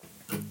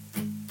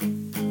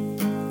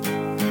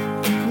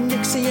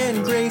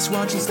and Grace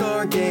watching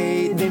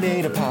Stargate. They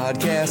made a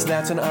podcast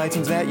that's on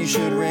iTunes that you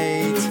should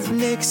rate.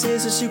 Nix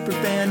is a super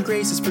fan,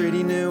 Grace is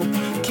pretty new.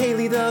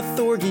 Kaylee the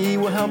Thorgy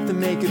will help them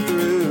make it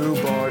through.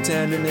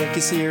 Bartender Nick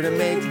is here to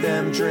make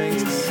them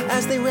drinks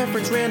as they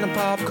reference random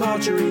pop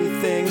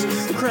culture-y things.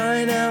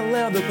 Crying out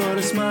loud, they'll put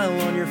a smile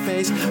on your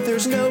face.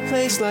 There's no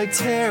place like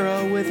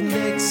Tara with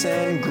Nix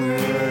and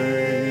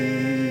Grace.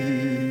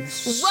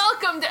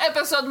 Welcome to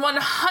episode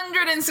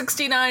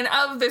 169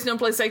 of There's No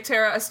Place Like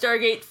Tara, a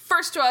Stargate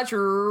First Watch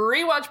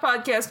Rewatch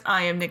podcast.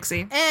 I am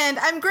Nixie. And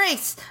I'm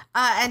Grace.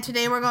 And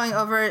today we're going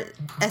over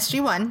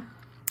SG-1,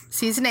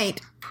 Season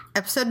 8,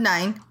 Episode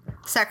 9,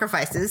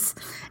 Sacrifices,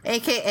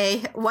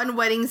 a.k.a. One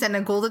Weddings and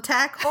a Gold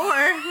Attack,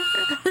 or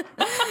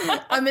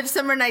A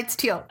Midsummer Night's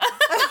Tale.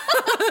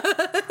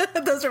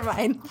 Those are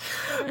mine.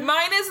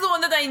 Mine is the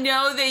one that I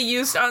know they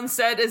used on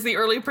set as the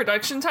early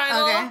production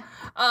title. Okay.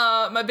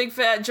 My Big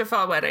Fat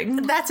Jaffa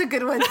Wedding. That's a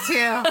good one, too.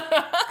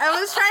 I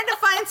was trying to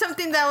find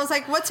something that was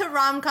like, what's a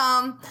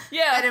rom-com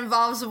that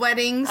involves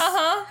weddings?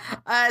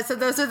 So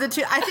those are the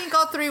two. I think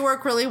all three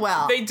work really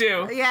well. They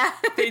do. Yeah.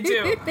 They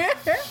do. We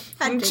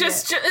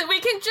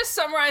can just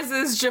summarize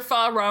this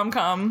Jaffa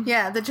rom-com.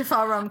 Yeah, the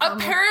Jaffa rom-com.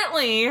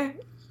 Apparently...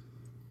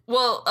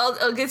 Well,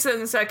 I'll get to that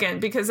in a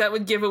second, because that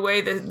would give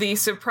away the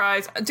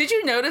surprise. Did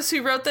you notice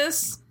who wrote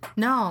this?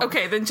 No.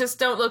 Okay, then just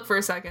don't look for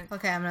a second.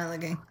 Okay, I'm not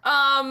looking.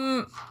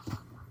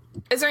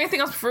 Is there anything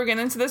else before we get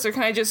into this, or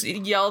can I just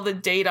yell the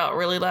date out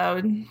really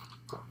loud? We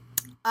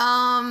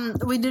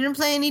didn't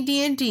play any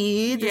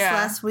D&D this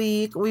last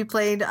week. We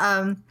played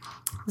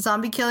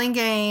zombie killing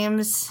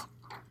games.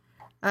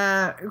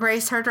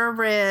 Grace hurt her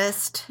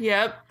wrist.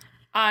 Yep.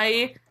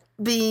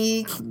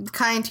 Be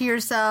kind to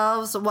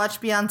yourselves. Watch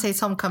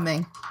Beyonce's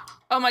Homecoming.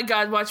 Oh my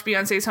God, watch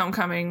Beyonce's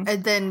Homecoming.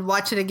 And then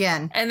watch it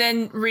again. And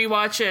then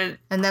rewatch it.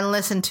 And then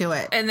listen to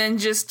it. And then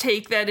just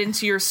take that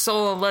into your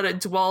soul and let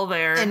it dwell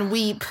there. And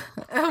weep.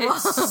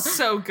 It's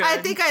so good. I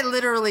think I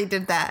literally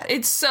did that.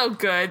 It's so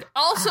good.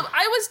 Also,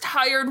 I was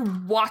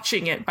tired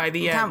watching it by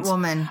the end.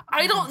 Catwoman.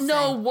 I don't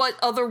know what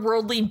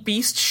otherworldly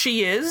beast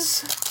she is.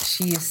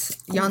 She's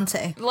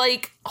Beyonce.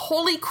 Like,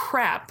 holy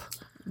crap.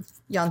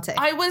 Beyonce.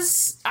 I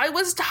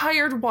was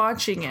tired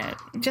watching it.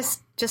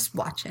 Just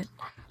watch it.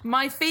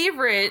 My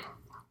favorite,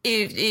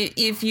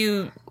 if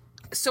you...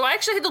 So I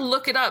actually had to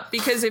look it up,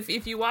 because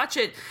if you watch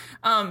it,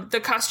 the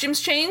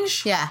costumes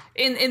change. Yeah.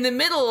 In the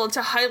middle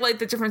to highlight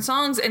the different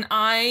songs, and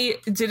I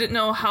didn't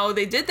know how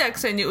they did that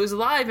because I knew it was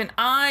live, and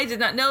I did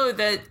not know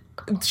that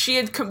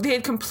they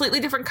had completely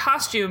different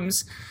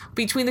costumes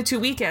between the two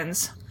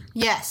weekends.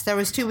 Yes, there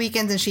was 2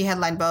 weekends and she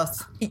headlined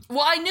both.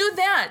 Well, I knew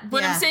that.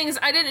 What I'm saying is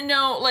I didn't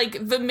know,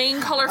 like, the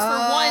main color for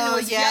one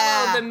was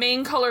yellow, the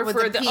main color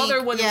for the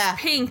other one was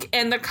pink,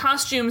 and the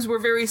costumes were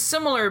very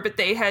similar, but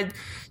they had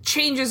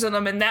changes in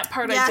them, and that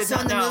part I did not know. Yeah,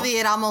 so in the movie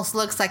it almost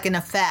looks like an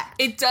effect.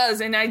 It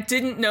does, and I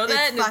didn't know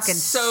that, and fucking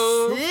it's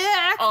so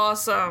sick.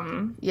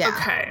 Awesome. Yeah.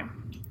 Okay.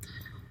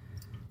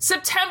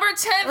 September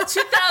 10th,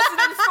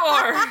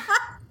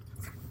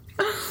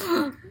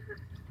 2004.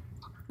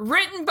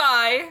 Written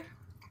by...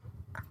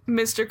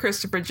 Mr.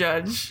 Christopher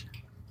Judge.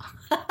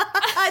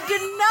 I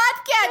did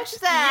not catch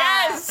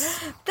that. Yes.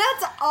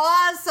 That's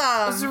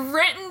awesome. It was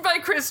written by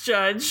Chris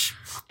Judge.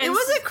 It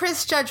was a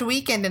Chris Judge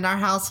weekend in our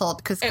household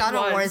because God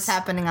of War is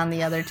happening on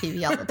the other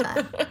TV all the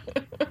time.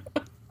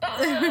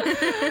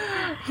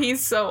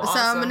 He's so awesome. So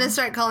I'm going to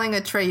start calling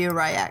it Treyu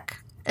Ryak.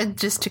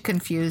 Just to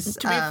confuse.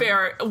 To be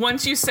fair,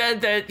 once you said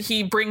that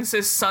he brings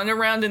his son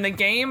around in the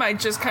game, I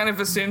just kind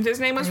of assumed his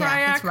name was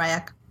Ryak. It's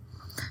Ryak.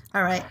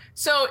 All right.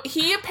 So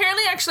he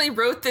apparently actually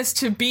wrote this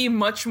to be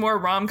much more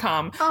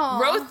rom-com. Aww.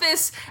 Wrote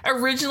this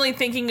originally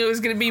thinking it was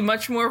going to be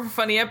much more of a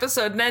funny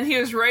episode, and then he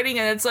was writing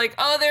and it's like,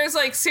 oh, there's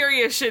like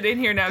serious shit in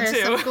here now there's too.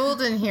 There's some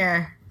gold in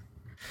here.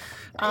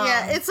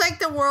 Yeah, it's like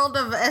the world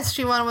of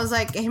SG-1 was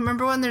like, hey,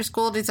 remember when there's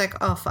gold? He's like,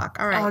 oh, fuck.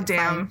 All right. Oh,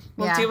 damn. Fine.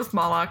 We'll deal with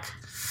Moloch.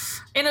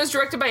 And it was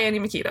directed by Andy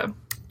Makita.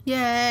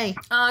 Yay.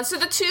 So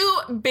the two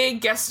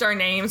big guest star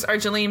names are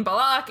Jolene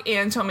Balak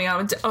and Tony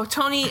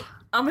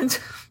Amidala.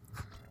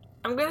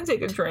 I'm going to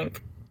take a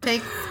drink.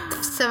 Take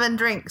 7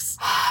 drinks.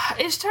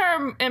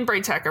 Ishtar and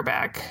Braytek are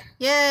back.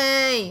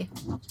 Yay!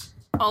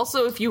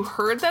 Also, if you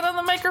heard that on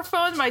the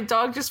microphone, my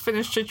dog just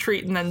finished a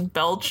treat and then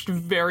belched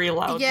very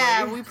loudly.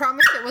 Yeah, we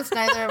promised it was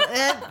neither.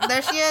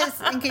 There she is,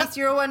 in case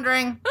you were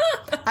wondering.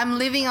 I'm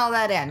leaving all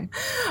that in.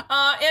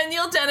 And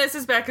Neil Dennis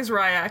is back as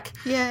Ryak.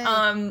 Yay.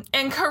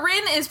 And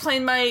Corinne is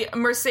played by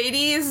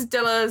Mercedes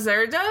de la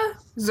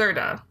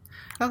Zerda.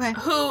 Okay.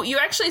 Who you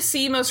actually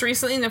see most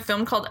recently in a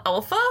film called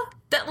Alpha.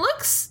 That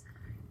looks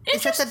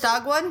interesting. Is that the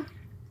dog one?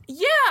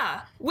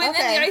 Yeah.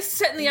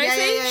 Set in the Ice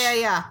Age?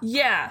 Yeah.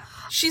 Yeah.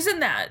 She's in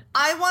that.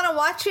 I want to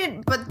watch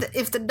it, but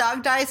if the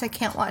dog dies, I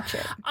can't watch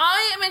it.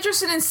 I am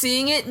interested in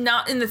seeing it,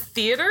 not in the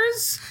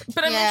theaters,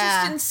 but I'm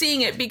interested in seeing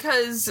it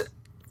because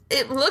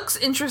it looks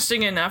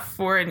interesting enough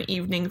for an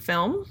evening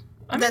film.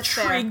 I'm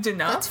intrigued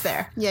enough. That's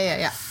fair.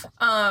 Yeah.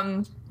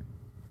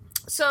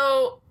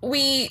 So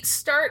we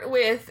start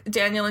with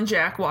Daniel and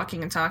Jack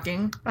walking and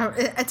talking.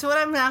 It's what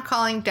I'm now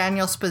calling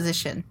Daniel's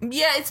position.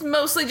 Yeah, it's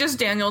mostly just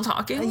Daniel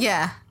talking.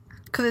 Yeah,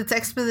 because it's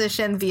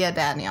exposition via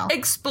Daniel.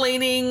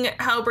 Explaining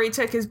how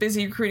Braytech is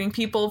busy recruiting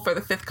people for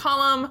the 5th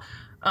column,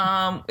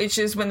 which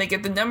is when they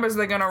get the numbers,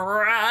 they're going to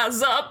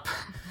rise up.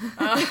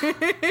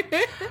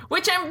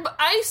 Which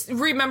I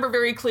remember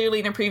very clearly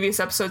in a previous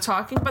episode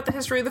talking about the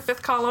history of the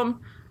 5th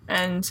column,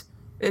 and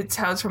it's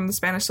how it's from the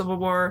Spanish Civil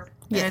War.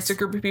 And it's a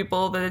group of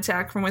people that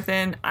attack from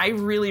within. I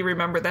really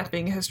remember that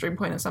being a history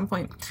point at some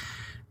point.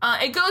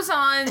 It goes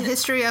on... The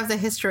history of the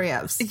history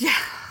ofs. Yeah.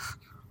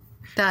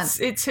 Done.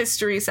 It's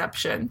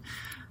historyception.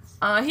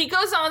 He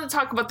goes on to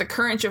talk about the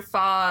current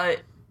Jaffa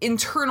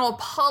internal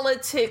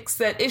politics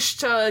that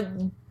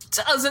Ishta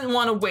doesn't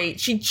want to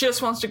wait. She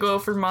just wants to go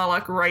for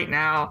Malak right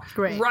now.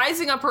 Great.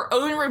 Rising up her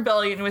own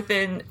rebellion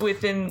within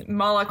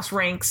Malak's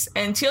ranks.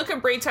 And Teal'c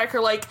and Braytech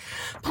are like,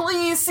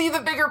 please see the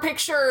bigger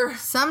picture.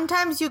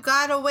 Sometimes you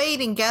gotta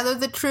wait and gather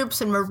the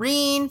troops and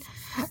Marine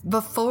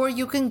before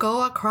you can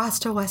go across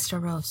to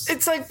Westeros.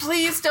 It's like,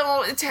 please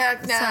don't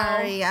attack now.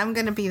 Sorry, I'm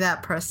gonna be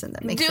that person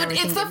that makes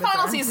everything it's the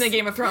final season of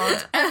Game of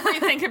Thrones.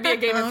 Everything could be a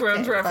Game of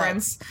Thrones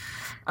reference.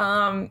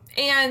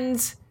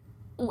 And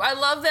I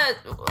love that,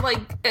 like,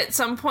 at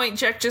some point,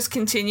 Jack just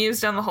continues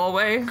down the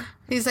hallway.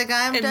 He's like,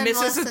 I'm and done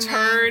misses listening. a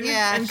turn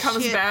and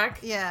comes back.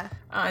 Yeah.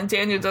 And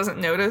Daniel doesn't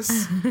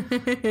notice.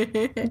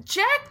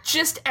 Jack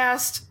just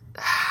asked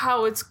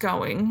how it's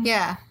going.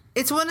 Yeah.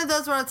 It's one of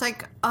those where it's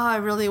like, oh, I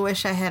really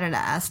wish I hadn't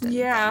asked it.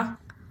 Yeah.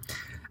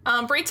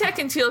 Braytech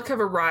and Teal'c have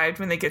arrived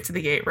when they get to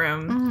the gate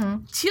room. Mm-hmm.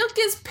 Teal'c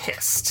is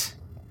pissed.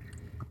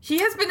 He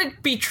has been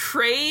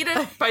betrayed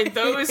by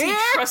those he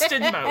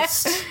trusted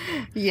most.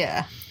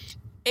 Yeah.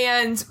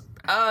 And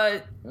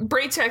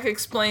Braytech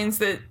explains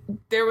that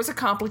there was a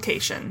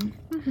complication.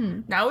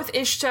 Mm-hmm. Not with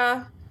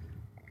Ishta,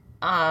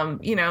 not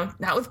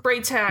with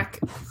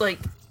Braytech. Like,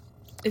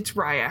 it's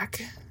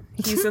Ryak.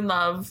 He's in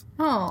love.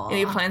 Aww. And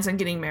he plans on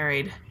getting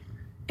married.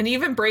 And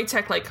even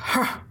Braytech, like,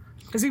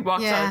 as he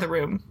walks out of the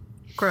room.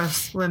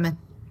 Gross. Women.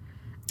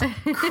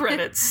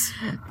 Credits.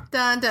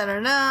 Dun, dun,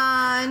 dun,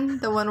 dun.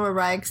 The one where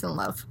Ryak's in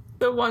love.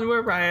 The one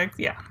where Ryak,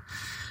 yeah.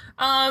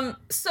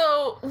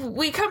 So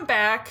we come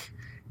back.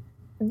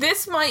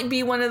 This might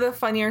be one of the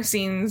funnier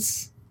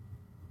scenes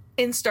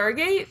in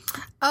Stargate.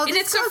 Oh,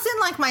 this goes in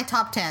like my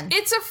top 10.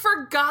 It's a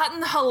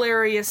forgotten,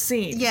 hilarious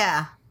scene.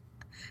 Yeah.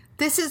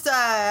 This is,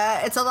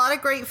 it's a lot of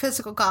great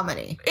physical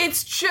comedy.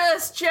 It's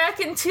just Jack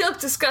and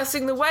Teal'c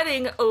discussing the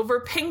wedding over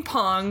ping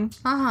pong.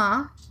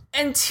 Uh-huh.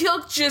 And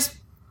Teal'c just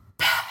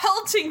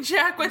pelting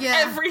Jack with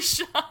every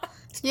shot.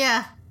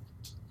 Yeah.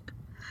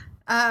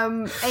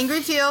 Angry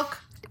Teal'c.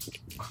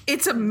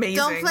 It's amazing.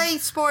 Don't play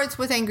sports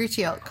with Angry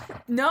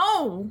Teal'c.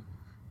 No.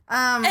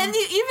 And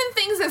even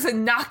things as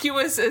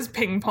innocuous as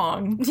ping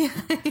pong.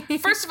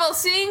 First of all,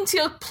 seeing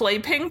Teal'c play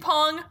ping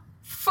pong,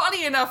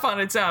 funny enough on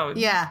its own.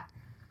 Yeah.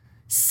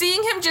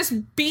 Seeing him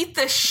just beat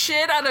the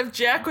shit out of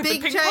Jack with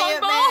big the ping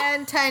pong ball.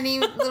 Man, tiny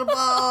little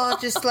ball,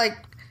 just like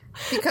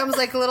becomes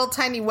like a little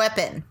tiny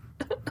weapon.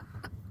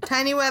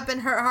 Tiny weapon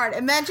hurt hard.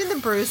 Imagine the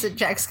bruise that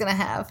Jack's gonna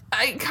have.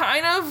 I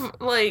kind of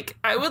like.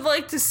 I would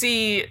like to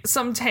see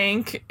some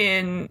tank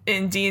in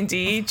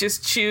D&D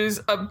just choose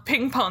a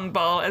ping pong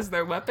ball as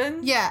their weapon.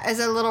 Yeah, as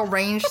a little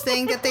range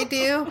thing that they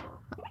do.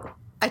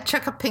 I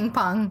chuck a ping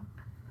pong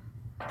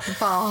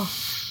ball.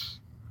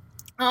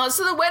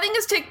 So the wedding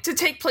is to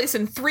take place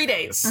in 3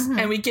 days,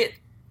 and we get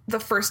the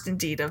first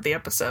indeed of the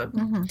episode.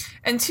 Mm-hmm.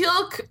 And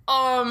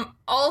Teal'c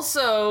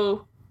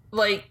also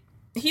like.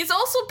 He's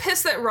also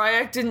pissed that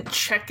Ryak didn't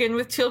check in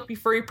with Teal'c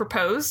before he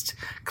proposed.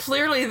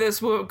 Clearly, this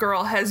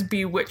girl has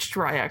bewitched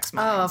Ryak's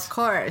mind. Oh, of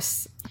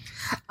course.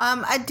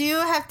 I do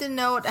have to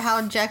note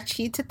how Jack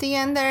cheats at the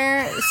end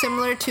there,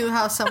 similar to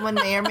how someone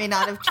may or may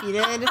not have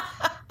cheated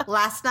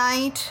last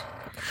night.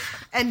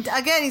 And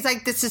again, he's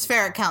like, this is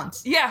fair, it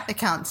counts. Yeah. It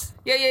counts.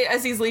 Yeah,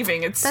 as he's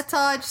leaving. That's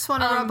all, I just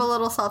want to rub a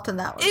little salt in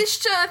that one.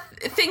 Ishta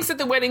thinks that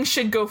the wedding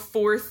should go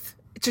forth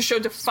to show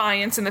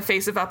defiance in the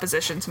face of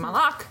opposition to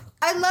Malak.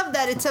 I love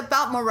that. It's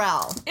about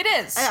morale. It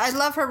is. I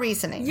love her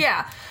reasoning.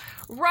 Yeah.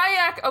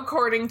 Ryak,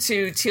 according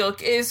to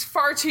Teal'c, is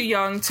far too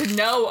young to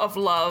know of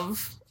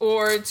love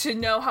or to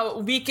know how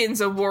it weakens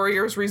a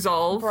warrior's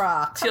resolve,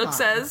 Teal'c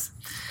says.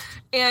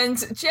 And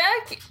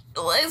Jack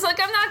is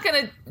like, I'm not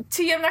going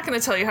to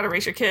tell you how to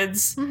raise your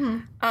kids.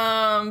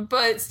 Mm-hmm.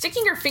 But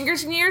sticking your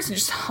fingers in your ears and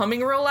just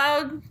humming real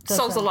loud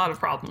solves a lot of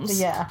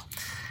problems. Yeah.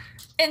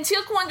 And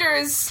Teal'c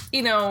wonders,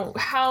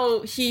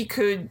 how he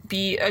could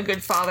be a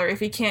good father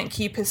if he can't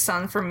keep his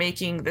son from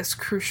making this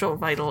crucial,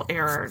 vital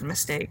error and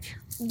mistake.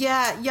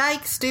 Yeah,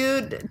 yikes,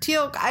 dude.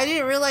 Teal'c, I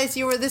didn't realize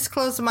you were this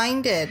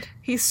close-minded.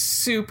 He's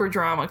super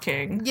drama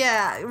king.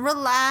 Yeah,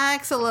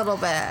 relax a little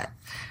bit.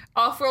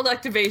 Off-world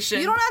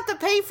activation. You don't have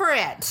to pay for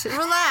it.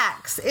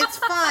 Relax. It's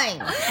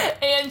fine.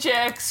 And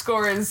Jack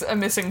scores a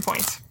missing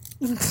point.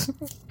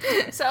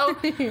 So,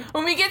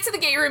 when we get to the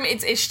gate room,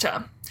 it's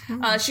Ishta.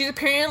 She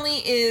apparently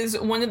is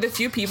one of the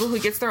few people who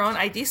gets their own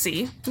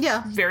IDC.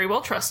 Yeah. Very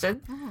well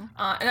trusted.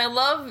 And I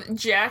love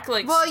Jack,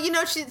 like... Well,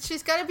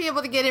 she's got to be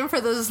able to get in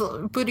for those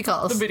booty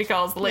calls. The booty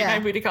calls, the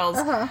late-night booty calls.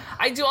 Uh-huh.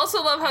 I do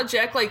also love how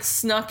Jack, like,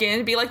 snuck in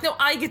and be like, no,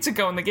 I get to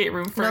go in the gate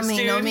room first,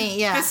 dude. No, me,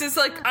 yeah. This is,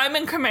 like, I'm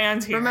in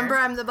command here. Remember,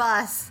 I'm the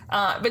boss.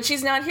 But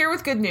she's not here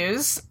with good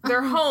news.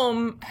 Their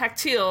home,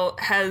 Haktil,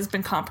 has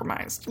been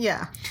compromised.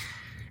 Yeah.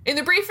 In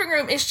the briefing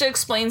room, Ishta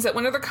explains that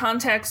one of their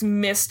contacts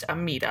missed a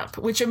meetup,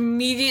 which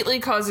immediately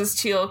causes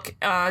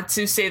Teal'c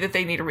to say that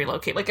they need to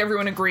relocate. Like,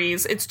 everyone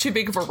agrees it's too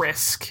big of a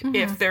risk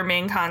if their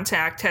main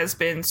contact has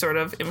been sort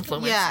of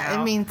influenced. Yeah,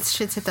 it means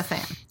shit's hit the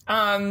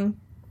fan.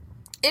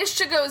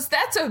 Ishta goes,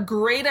 that's a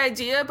great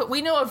idea, but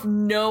we know of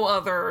no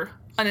other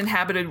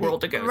uninhabited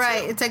world to go to.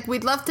 Right, it's like,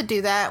 we'd love to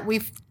do that.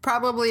 We've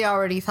probably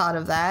already thought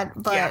of that,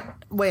 but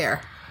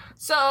where?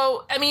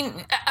 So, I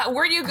mean,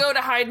 where do you go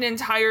to hide an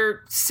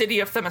entire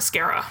city of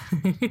Themyscira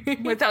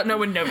without no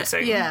one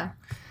noticing? Yeah.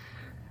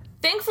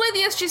 Thankfully, the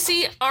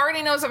SGC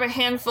already knows of a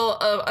handful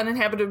of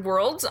uninhabited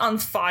worlds on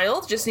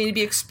file. Just need to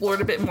be explored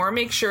a bit more.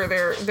 Make sure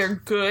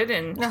they're good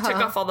and tick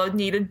off all the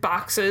needed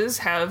boxes.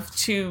 Have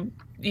two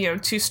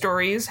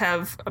stories.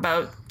 Have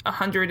about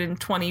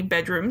 120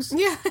 bedrooms.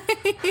 Yeah.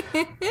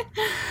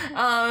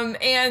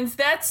 And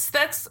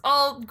that's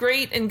all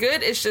great and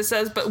good, Ishta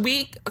says, but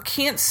we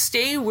can't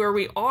stay where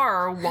we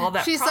are while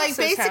that She's process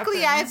like, basically,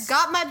 happens. I've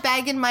got my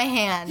bag in my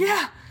hand.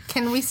 Yeah.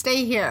 Can we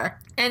stay here?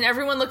 And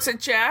everyone looks at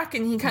Jack,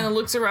 and he kind of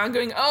looks around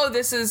going,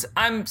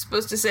 I'm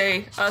supposed to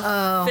say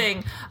a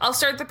thing. I'll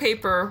start the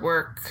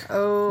paperwork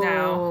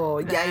now.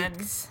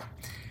 Yikes.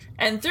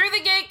 And through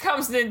the gate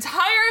comes an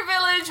entire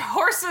village,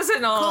 horses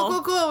and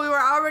all. Cool. We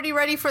were already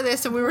ready for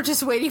this, and we were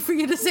just waiting for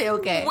you to say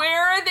okay.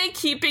 Where are they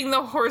keeping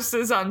the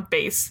horses on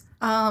base?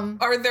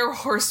 Are there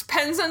horse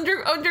pens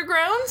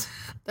underground?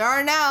 There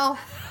are now.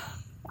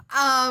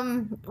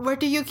 Where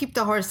do you keep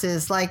the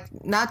horses?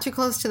 Like, not too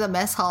close to the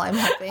mess hall, I'm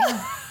hoping.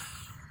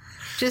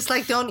 Just,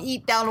 like, don't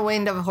eat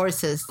downwind of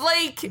horses.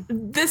 Like,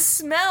 the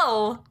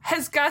smell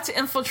has got to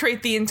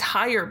infiltrate the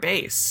entire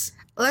base.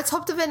 Let's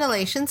hope the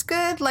ventilation's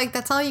good. Like,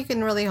 that's all you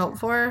can really hope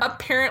for.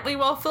 Apparently,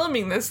 while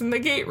filming this in the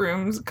gate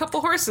rooms, a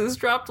couple horses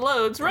dropped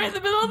loads right in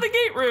the middle of the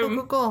gate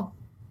room. Cool.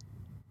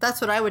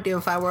 That's what I would do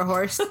if I were a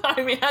horse.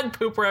 I mean, I'd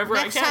poop wherever I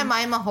can. Next time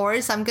I'm a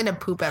horse, I'm going to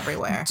poop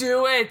everywhere.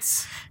 Do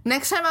it.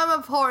 Next time I'm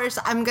a horse,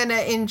 I'm going to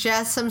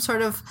ingest some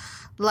sort of,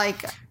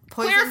 like...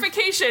 poison.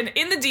 Clarification,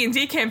 in the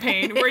D&D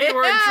campaign, where you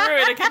were a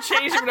druid, it can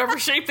change in whatever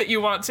shape that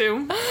you want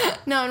to.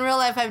 No, in real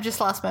life, I've just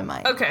lost my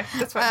mind. Okay,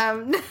 that's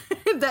fine.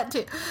 That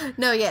too.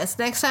 No, yes,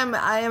 next time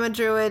I am a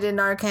druid in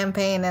our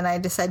campaign and I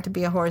decide to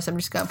be a horse, I'm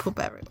just going to poop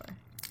everywhere.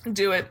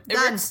 Do it.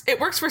 It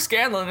works for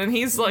Scanlan, and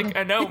he's like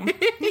a gnome.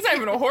 He's not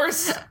even a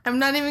horse. I'm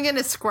not even going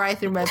to scry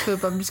through my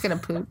poop. I'm just going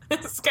to poop.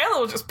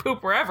 Scanlan will just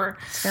poop wherever.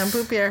 I'm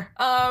poop here.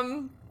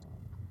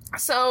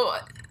 So...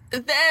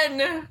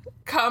 Then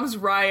comes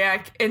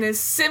Ryak and his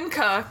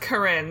Simka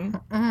Corinne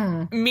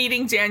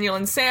meeting Daniel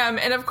and Sam,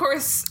 and of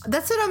course...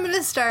 That's what I'm going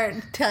to start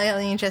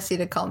telling Jesse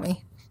to call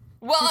me.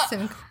 Well,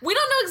 we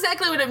don't know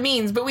exactly what it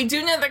means, but we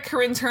do know that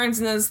Corinne turns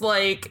and is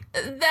like,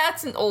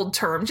 that's an old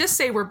term. Just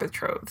say we're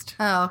betrothed.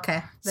 Oh,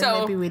 okay. Then so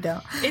maybe we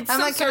don't.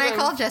 I'm like, can I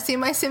call Jesse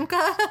my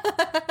Simka?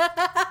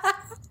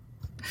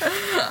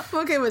 I'm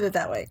okay with it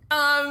that way.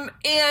 And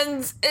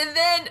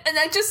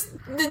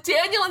the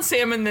Daniel and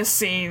Sam in this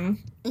scene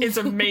is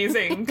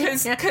amazing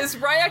because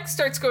Ryak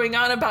starts going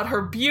on about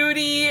her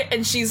beauty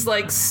and she's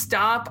like,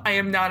 stop, I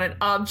am not an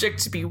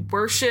object to be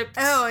worshipped.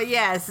 Oh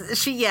yes,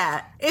 it's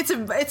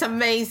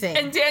amazing.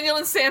 And Daniel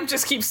and Sam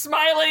just keep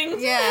smiling.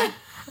 Yeah.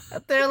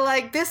 They're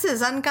like, this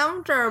is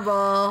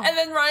uncomfortable. And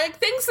then Ryak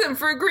thanks them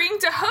for agreeing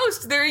to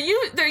host their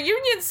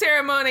union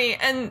ceremony,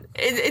 and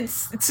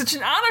it's such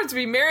an honor to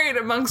be married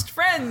amongst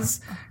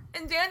friends.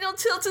 And Daniel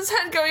tilts his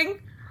head going,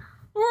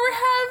 we're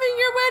having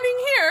your wedding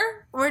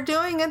here. We're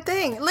doing a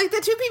thing. Like, the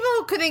two people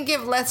who couldn't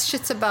give less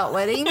shits about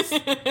weddings. I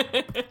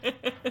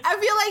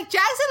feel like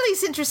Jack's at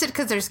least interested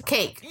because there's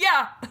cake.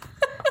 Yeah.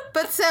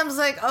 But Sam's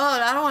like,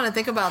 oh, I don't want to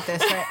think about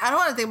this. Right? I don't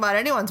want to think about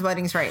anyone's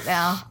weddings right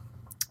now.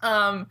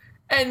 And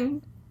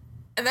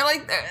they're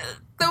like,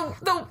 the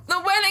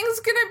wedding's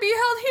gonna be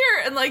held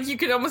here. And, like, you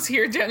can almost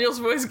hear Daniel's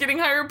voice getting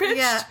higher pitched.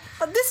 Yeah.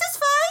 But this is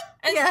fine.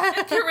 And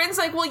Corinne's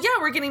like, well, yeah,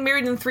 we're getting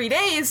married in 3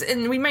 days,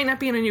 and we might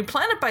not be on a new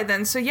planet by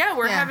then. So, yeah,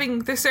 we're having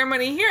the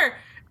ceremony here.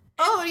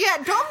 Oh, yeah,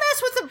 don't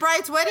mess with the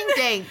bride's wedding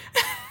date.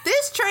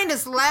 This train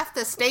has left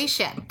the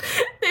station.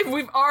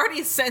 We've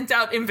already sent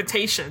out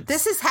invitations.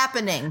 This is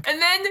happening.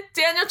 And then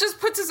Daniel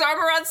just puts his arm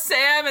around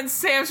Sam, and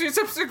Sam shoots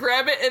up to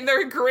grab it, and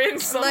their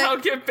grins somehow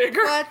get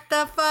bigger. What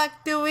the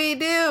fuck do we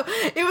do?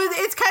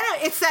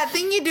 It's that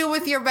thing you do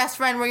with your best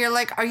friend where you're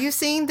like, are you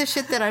seeing the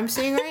shit that I'm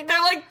seeing right now?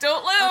 They're like,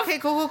 don't laugh. Okay,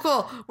 cool.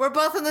 We're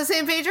both on the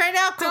same page right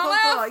now? Cool.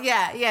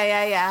 Yeah.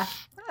 And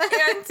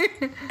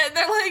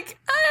they're like,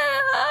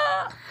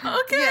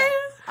 okay. Yeah.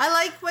 I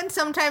like when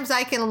sometimes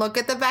I can look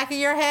at the back of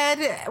your head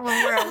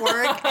when we're at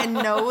work and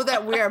know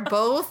that we are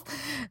both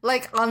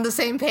like on the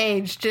same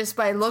page just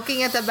by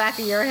looking at the back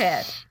of your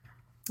head.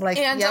 Like,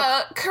 and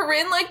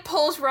Corinne like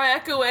pulls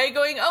Ryak away,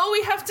 going, "Oh,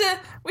 we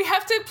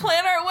have to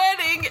plan our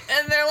wedding,"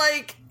 and they're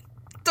like,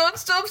 Don't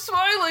stop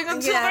smiling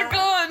until they're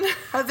gone.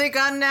 Are they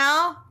gone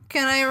now?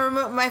 Can I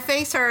remove... My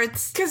face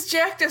hurts. Because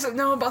Jack doesn't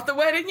know about the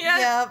wedding yet.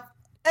 Yep.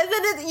 And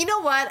then, you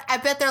know what? I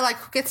bet they're like,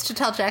 who gets to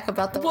tell Jack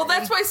about the wedding? Well,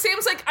 that's why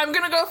Sam's like, I'm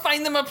going to go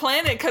find them a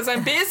planet because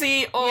I'm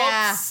busy.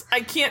 Oops,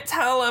 I can't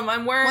tell him.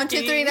 I'm working. 1,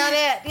 2, 3, not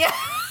it. Yeah.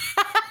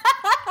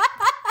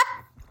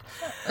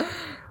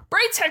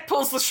 Braytech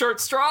pulls the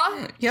short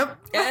straw. Yep.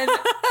 And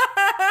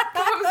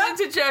comes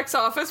into Jack's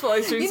office while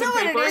he's doing some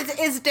paperwork. You know what it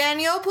is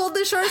Daniel pulled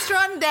the short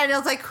straw, and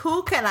Daniel's like,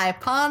 who can I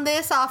pawn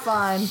this off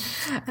on?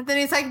 And then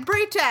he's like,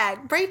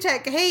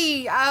 Braytech,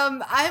 hey,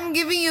 I'm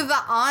giving you the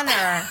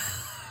honor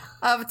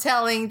of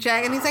telling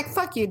Jack. And he's like,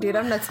 fuck you, dude,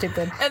 I'm not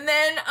stupid. And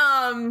then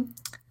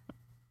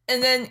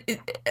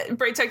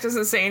Braytech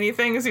doesn't say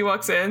anything as he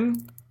walks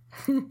in.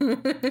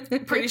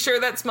 Pretty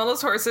sure that smell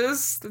is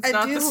horses. It's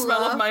not the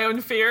smell of my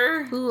own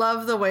fear.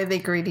 Love the way they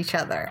greet each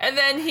other. And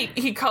then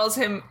he calls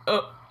him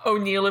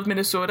O'Neill of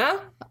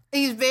Minnesota.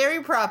 He's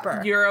very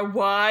proper. You're a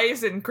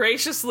wise and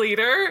gracious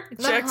leader.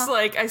 Jack's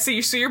like, I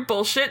see your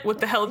bullshit. What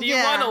the hell do you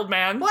want, old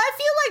man? Well, I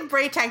feel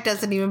like Braytech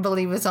doesn't even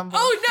believe his own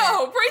bullshit. Oh,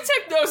 no.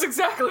 Braytech knows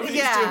exactly what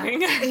he's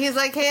doing. He's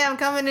like, hey, I'm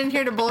coming in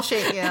here to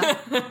bullshit you.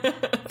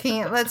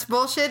 Let's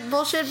bullshit.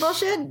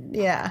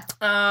 Yeah.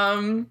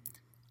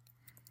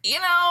 You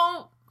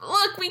know,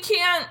 look, we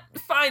can't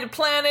find a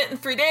planet in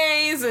 3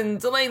 days, and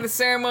delaying the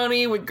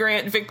ceremony would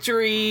grant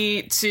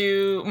victory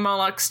to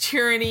Moloch's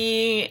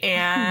tyranny,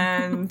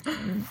 and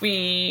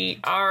we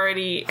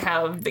already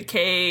have the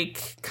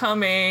cake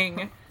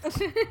coming.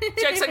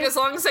 Jack's like, as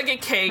long as I get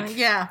cake,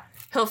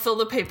 he'll fill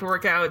the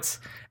paperwork out.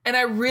 And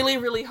I really,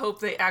 really hope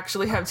they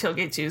actually have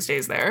Tailgate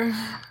Tuesdays there.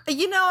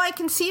 You know, I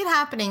can see it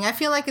happening. I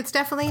feel like it's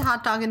definitely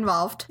hot dog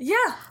involved.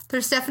 Yeah.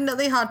 There's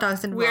definitely hot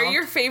dogs involved. Wear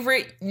your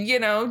favorite,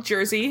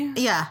 jersey.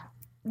 Yeah.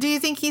 Do you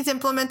think he's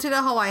implemented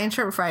a Hawaiian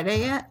Shirt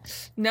Friday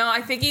yet? No,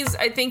 I think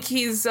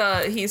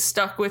he's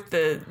stuck with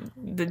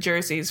the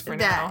jerseys for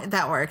now.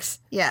 That works.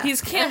 Yeah. He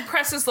can't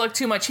press his luck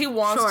too much. He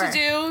wants to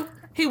do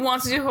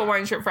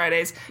Hawaiian Shirt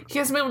Fridays. He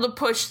hasn't been able to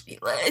push.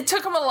 It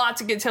took him a lot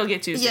to get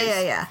Tailgate Tuesdays.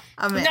 Yeah.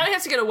 Now he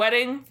has to get a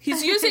wedding.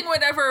 He's using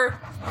whatever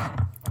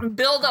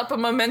build up a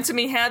momentum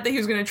he had that he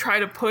was going to try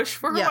to push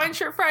for Hawaiian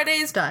Shirt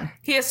Fridays. Done.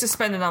 He has to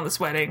spend it on this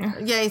wedding.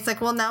 Yeah, he's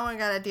like, well, now I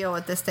got to deal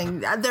with this thing.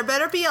 There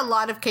better be a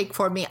lot of cake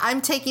for me.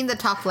 I'm taking the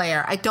top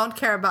layer. I don't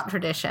care about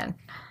tradition.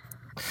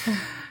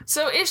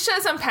 So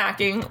Ishta's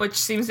unpacking, which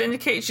seems to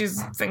indicate she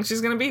thinks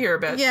she's going to be here a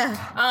bit. Yeah.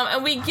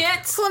 And we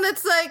get... Well,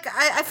 it's like,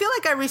 I feel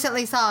like I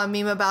recently saw a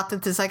meme about this.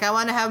 It's like, I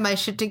want to have my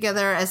shit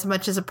together as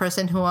much as a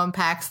person who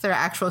unpacks their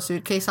actual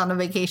suitcase on a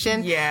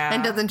vacation. Yeah.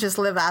 And doesn't just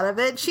live out of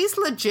it. She's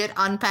legit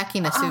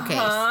unpacking a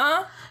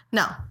suitcase.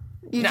 No.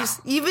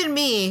 Just, even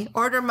me,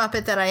 order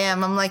Muppet that I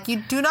am, I'm like,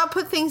 you do not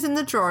put things in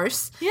the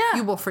drawers. Yeah.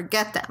 You will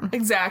forget them.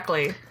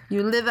 Exactly.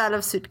 You live out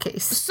of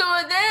suitcase. So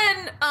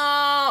then,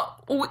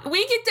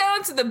 we get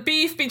down to the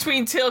beef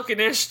between Teal'c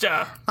and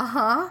Ishta.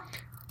 Uh-huh.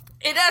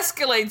 It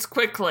escalates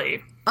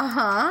quickly.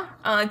 Uh-huh.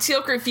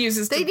 Teal'c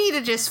refuses They need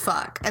to just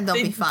fuck, and they'll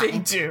be fine. They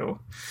do.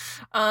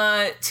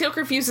 Teal'c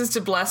refuses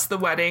to bless the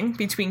wedding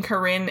between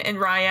Corinne and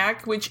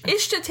Ryak, which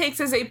Ishta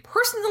takes as a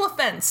personal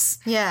offense.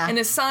 Yeah. And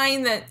a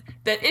sign that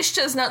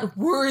Ishta is not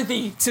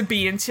worthy to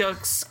be in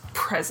Teal'c's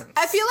presence.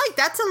 I feel like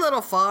that's a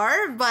little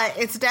far, but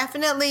there's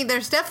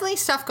definitely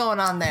stuff going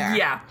on there.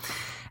 Yeah.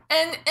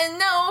 And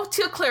no,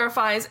 Teal'c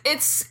clarifies,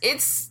 it's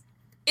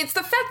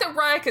the fact that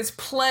Ryak has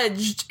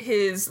pledged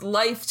his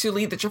life to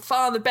lead the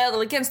Jaffa in the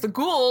battle against the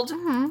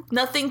Goa'uld,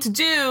 nothing to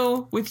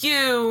do with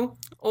you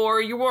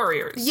or your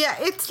warriors. Yeah,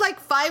 it's like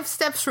 5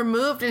 steps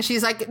removed, and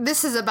she's like,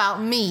 this is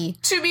about me.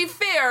 To be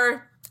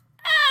fair,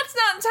 it's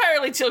not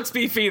entirely Teal'c's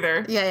beef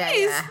either.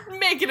 He's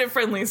making it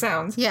friendly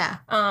sounds. Yeah.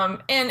 And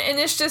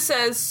Ishta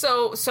says,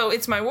 so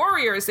it's my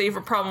warriors that you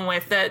have a problem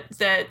with,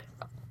 that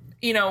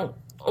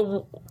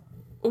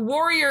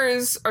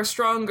warriors are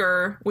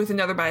stronger with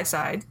another by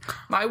side.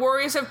 My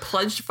warriors have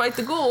pledged to fight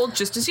the Goa'uld,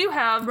 just as you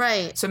have.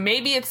 Right. So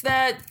maybe it's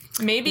that.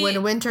 Maybe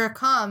when winter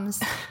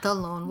comes, the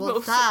lone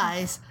wolf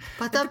dies,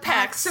 but the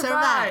pack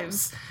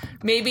survives.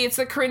 Maybe it's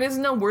that Corinne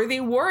isn't a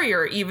worthy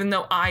warrior, even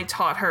though I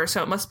taught her,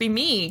 so it must be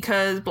me,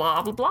 because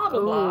blah, blah, blah,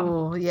 blah, blah.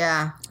 Oh,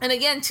 yeah. And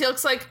again,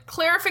 Teal'c's like,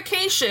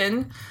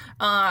 clarification.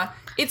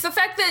 It's the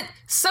fact that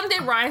someday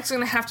Ryak's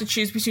going to have to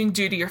choose between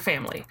duty or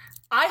family.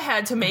 I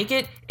had to make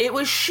it. It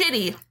was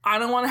shitty. I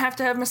don't want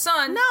to have my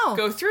son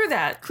go through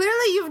that.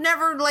 Clearly you've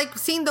never,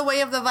 seen The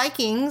Way of the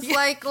Vikings.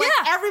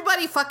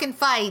 Everybody fucking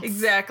fights.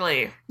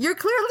 Exactly. You're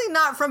clearly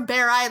not from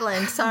Bear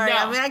Island. Sorry. No.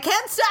 I mean, I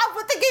can't stop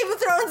with the Game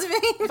of Thrones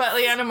memes. But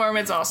Lyanna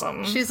Mormont's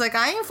awesome. She's like,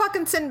 I ain't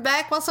fucking sitting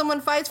back while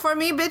someone fights for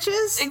me,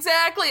 bitches.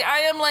 Exactly. I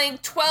am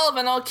 12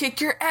 and I'll kick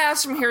your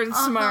ass from here to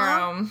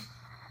tomorrow.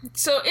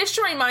 So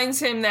Ishta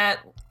reminds him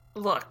that,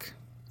 look...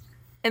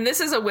 And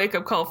this is a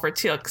wake-up call for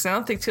Teal'c, because I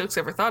don't think Teal'c's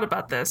ever thought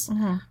about this.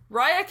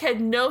 Ryak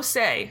had no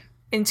say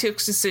in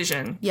Teal'c's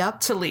decision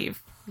to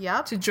leave.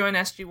 To join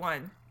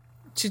SG-1.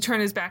 To turn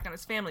his back on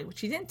his family, which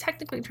he didn't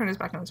technically turn his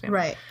back on his family.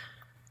 Right.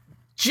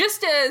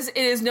 Just as it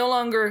is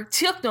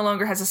Teal'c no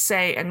longer has a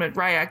say in what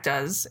Ryak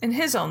does in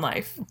his own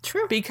life.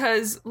 True.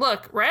 Because,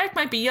 look, Ryak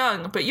might be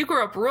young, but you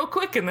grew up real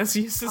quick in this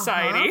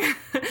society.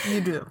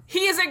 You do.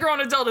 He is a grown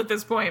adult at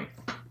this point.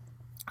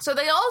 So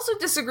they also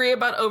disagree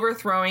about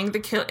overthrowing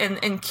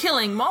and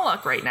killing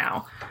Moloch right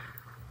now.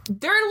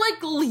 They're, like,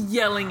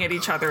 yelling at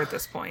each other at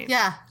this point.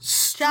 Yeah.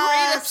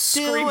 Straight up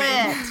screaming. Do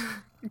it.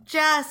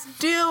 Just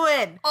do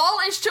it. All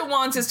Ishta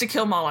wants is to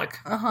kill Moloch.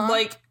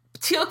 Like,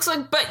 Teal'c's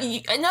like, but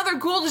another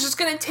Goa'uld is just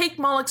going to take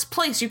Moloch's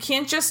place. You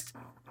can't just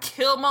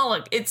kill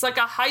Moloch. It's like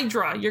a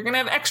Hydra. You're going to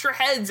have extra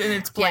heads in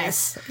its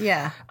place. Yes.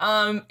 Yeah.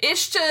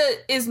 Ishta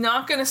is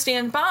not going to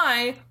stand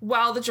by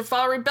while the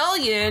Jaffa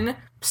Rebellion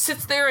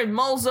sits there and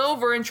mulls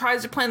over and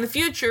tries to plan the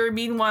future.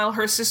 Meanwhile,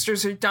 her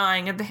sisters are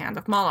dying at the hand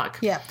of Moloch.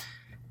 Yeah.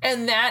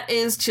 And that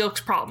is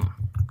Teal'c's problem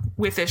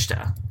with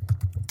Ishta.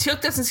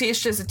 Teal'c doesn't see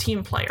Ishta as a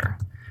team player.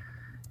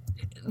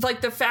 Like,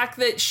 the fact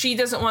that she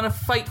doesn't want to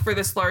fight for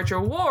this larger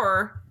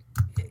war,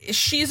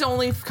 she's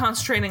only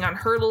concentrating on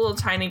her little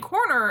tiny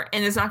corner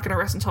and is not going to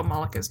rest until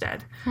Moloch is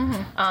dead.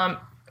 But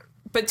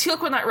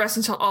Teal'c will not rest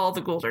until all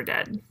the Goa'uld are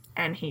dead,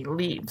 and he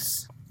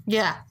leaves.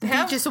 Yeah. He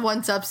just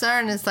one-ups her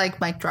and it's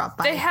like, mic drop.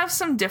 Bye. They have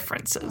some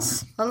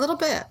differences. A little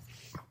bit.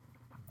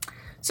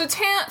 So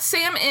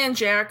Sam and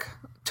Jack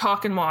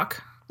talk and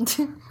walk.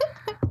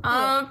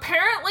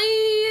 Apparently,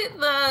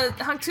 the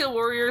Hunk'til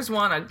warriors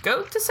want a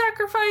goat to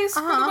sacrifice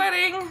for the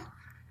wedding.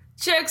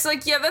 Jack's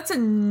like, yeah, that's a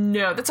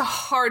no. That's a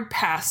hard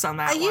pass on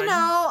that one. You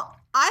know,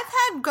 I've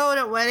had goat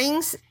at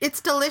weddings.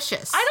 It's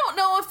delicious. I don't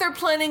know if they're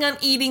planning on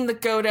eating the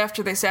goat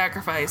after they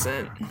sacrifice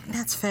it.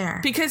 That's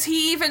fair. Because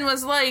he even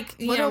was like,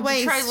 you know,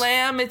 try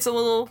lamb, it's a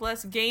little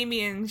less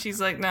gamey. And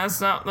she's like, no,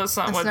 that's not what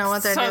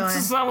they're doing.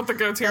 That's not what the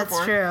goat's here for.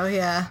 That's true,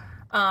 yeah.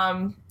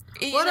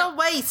 What a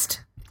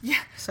waste. Yeah.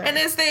 Sorry. And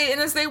as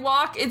they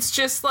walk, it's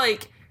just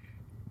like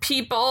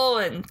people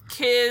and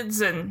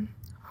kids and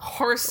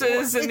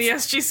horses in the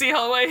SGC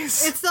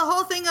hallways. It's the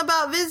whole thing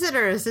about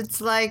visitors. It's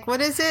like,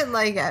 what is it?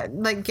 Like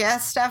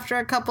guests after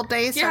a couple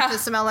days start to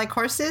smell like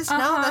horses?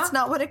 No, that's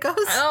not what it goes.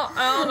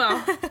 I don't know.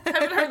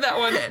 Haven't heard that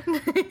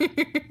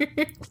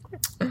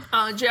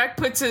one. Jack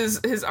puts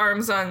his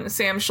arms on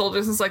Sam's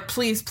shoulders and is like,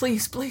 please.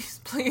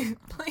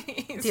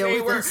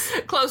 We're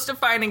close to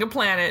finding a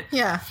planet.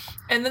 Yeah.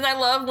 And then I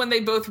love when they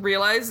both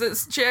realize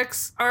that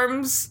Jack's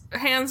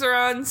hands are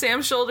on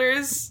Sam's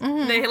shoulders.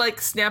 Mm-hmm. They,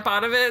 like, snap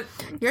out of it.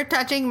 You're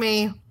touching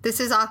me. This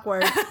is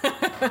awkward.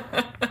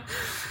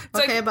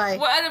 Okay, bye.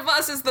 One of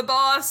us is the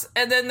boss,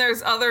 and then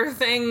there's other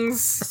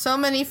things. So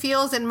many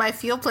feels in my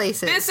feel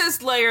places. This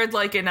is layered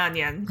like an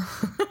onion.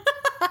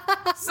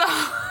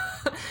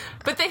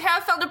 But they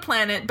have found a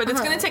planet, but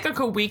it's going to take like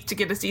a week to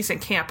get a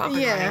decent camp up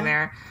and running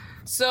there.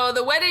 So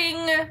the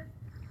wedding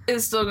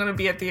is still going to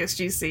be at the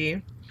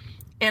SGC.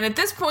 And at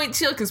this point,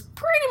 Teal'c has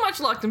pretty much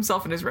locked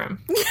himself in his room.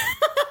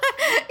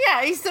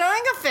 Yeah, he's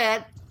throwing a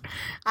fit.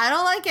 I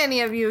don't like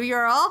any of you.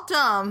 You're all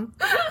dumb.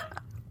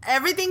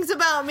 Everything's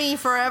about me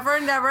forever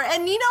and ever.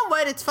 And you know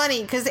what? It's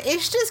funny, because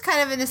Ishta's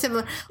kind of in a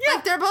similar... Yeah.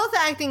 Like, they're both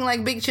acting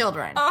like big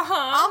children.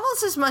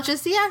 Almost as much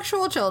as the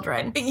actual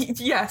children.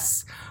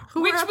 Yes.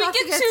 Which we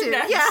get to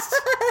next.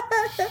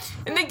 Yeah.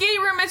 In the gay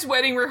room, it's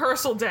wedding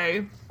rehearsal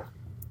day.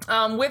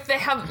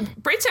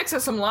 Braytex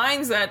has some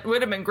lines that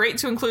would have been great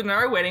to include in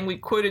our wedding. We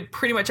quoted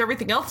pretty much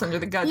everything else under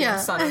the goddamn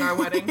sun in our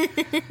wedding.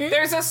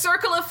 There's a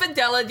circle of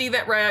fidelity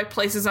that Ryak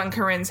places on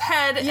Corinne's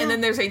head, and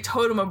then there's a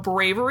totem of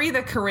bravery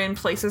that Corinne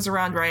places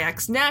around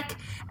Ryak's neck.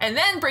 And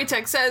then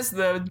Braytex says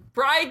the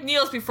bride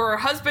kneels before her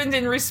husband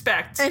in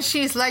respect. And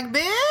she's like,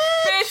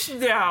 bitch,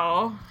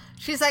 no.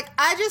 She's like,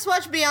 I just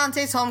watched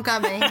Beyonce's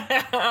Homecoming.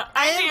 I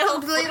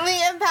am completely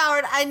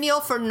empowered. I kneel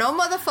for no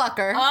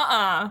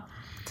motherfucker.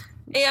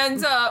 And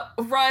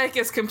Ryak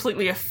is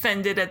completely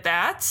offended at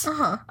that.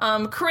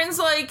 Corinne's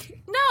like,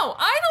 no,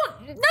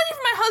 not even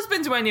my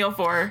husband do I kneel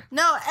for.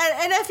 No,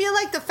 and I feel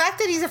like the fact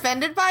that he's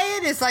offended by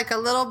it is like a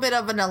little bit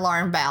of an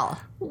alarm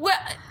bell. Well,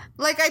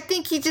 like, I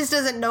think he just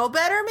doesn't know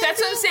better, maybe? That's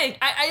what I'm saying.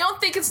 I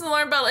don't think it's an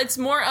alarm bell. It's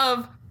more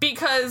of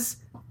because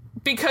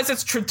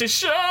it's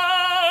tradition.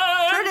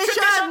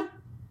 Tradition.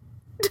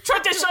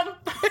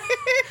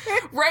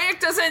 Ryak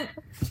doesn't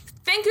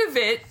think of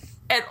it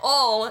at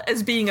all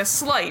as being a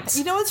slight.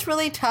 You know what's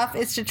really tough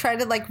is to try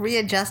to like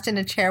readjust in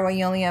a chair when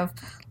you only have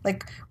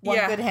like one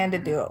good hand to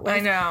do it with. I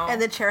know.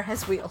 And the chair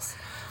has wheels.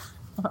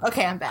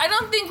 Okay, I'm back. I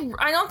don't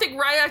think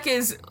Ryak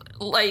is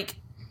like,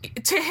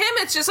 to him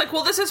it's just like,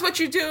 well, this is what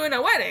you do in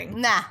a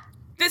wedding. Nah.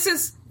 This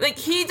is like,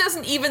 he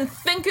doesn't even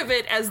think of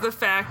it as the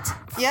fact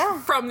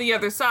from the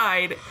other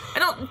side. I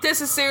don't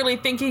necessarily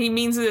think he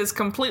means it as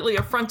completely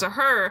affront to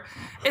her.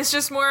 It's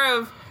just more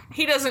of,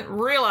 he doesn't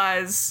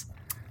realize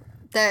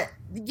that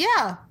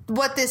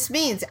what this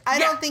means. I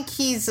don't think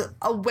he's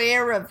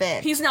aware of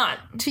it. He's not.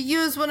 To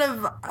use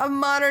a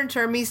modern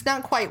term, he's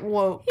not quite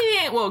woke. He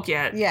ain't woke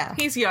yet. Yeah.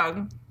 He's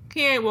young.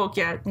 He ain't woke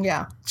yet.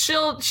 Yeah.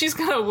 She's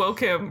gonna woke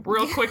him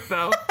real quick,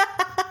 though.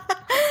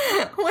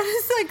 What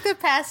is, like, the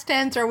past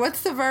tense, or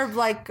what's the verb?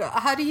 Like,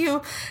 how do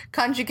you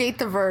conjugate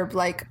the verb?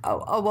 Like,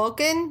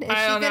 awoken? Is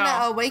she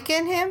gonna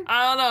awaken him?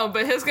 I don't know,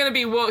 but he's gonna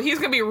be woke. He's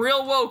gonna be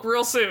real woke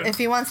real soon. If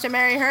he wants to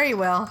marry her, he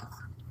will.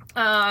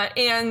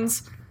 And,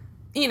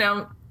 you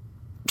know,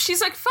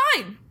 she's like,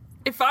 fine.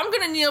 If I'm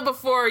gonna kneel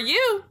before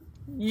you,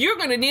 you're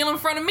gonna kneel in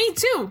front of me,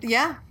 too.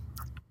 Yeah.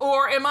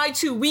 Or am I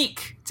too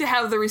weak to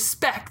have the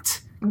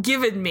respect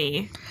given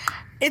me?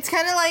 It's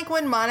kind of like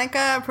when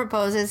Monica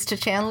proposes to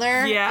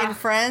Chandler in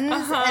Friends,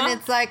 and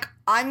it's like,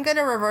 I'm going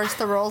to reverse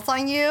the roles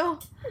on you,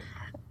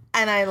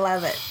 and I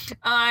love it.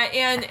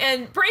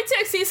 And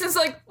Braytech Season's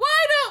like,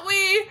 why don't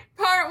we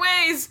part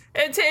ways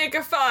and take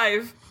a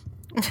 5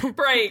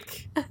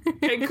 break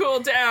and cool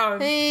down?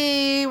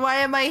 Hey, why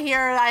am I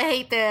here? I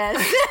hate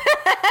this.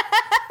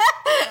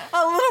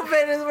 A little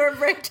bit is where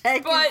Braytech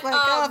is like,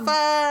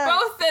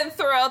 both then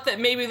throw out that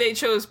maybe they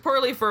chose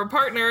poorly for a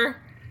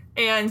partner,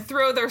 and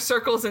throw their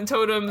circles and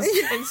totems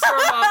and storm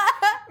off.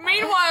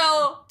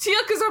 Meanwhile,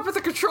 Teal'c is up at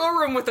the control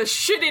room with a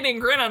shit-eating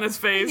grin on his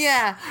face.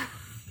 Yeah.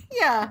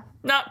 Yeah.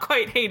 Not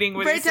quite hating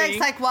what he's seeing. Braytech's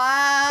like,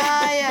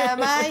 why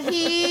am I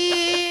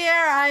here?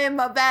 I am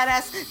a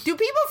badass. Do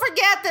people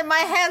forget that my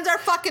hands are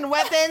fucking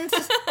weapons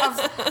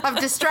of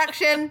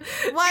destruction?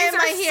 Why am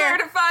I here?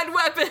 Certified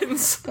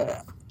weapons.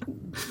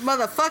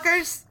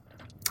 Motherfuckers.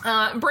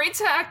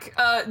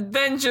 Braytech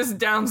then just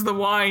downs the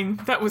wine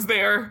that was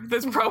there.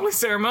 That's probably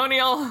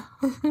ceremonial.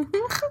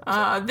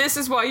 This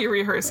is why you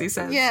rehearse, he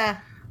says. Yeah.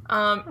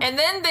 And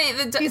then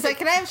he's like,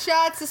 can I have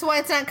shots? This is why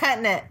it's not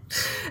cutting it.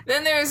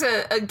 Then there's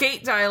a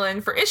gate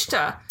dial-in for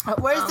Ishta.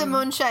 Where's the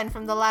moonshine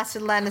from the last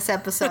Atlantis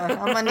episode?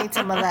 I'm gonna need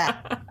some of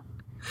that.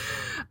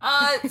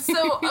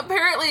 So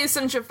apparently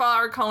some Jaffa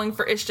are calling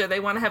for Ishta. They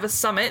want to have a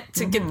summit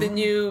to get the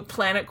new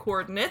planet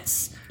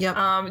coordinates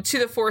to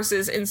the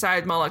forces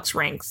inside Moloch's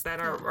ranks that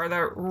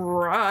are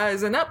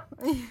rising up.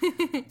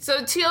 So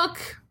Teal'c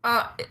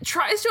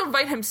tries to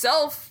invite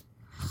himself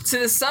to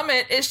the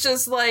summit. It's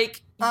just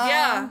like,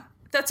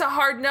 that's a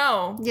hard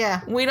no.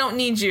 Yeah. We don't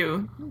need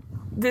you.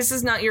 This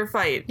is not your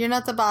fight. You're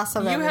not the boss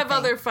of everything. You have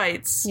other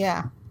fights.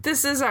 Yeah.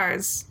 This is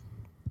ours.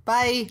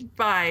 Bye.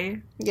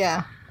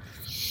 Yeah.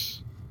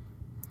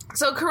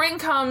 So Corinne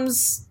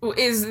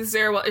is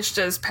there while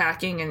Ishta is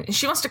packing, and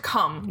she wants to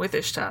come with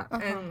Ishta.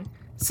 And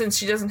since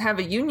she doesn't have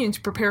a union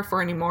to prepare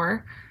for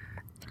anymore,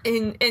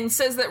 and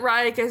says that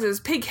Ryak is as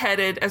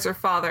pig-headed as her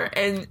father.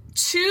 And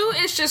to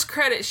Ishta's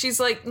credit, she's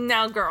like,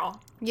 now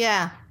girl.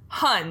 Yeah.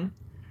 Hun.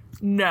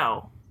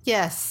 No.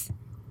 Yes.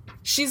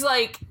 She's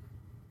like,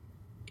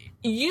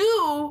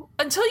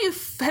 until you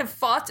have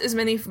fought as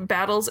many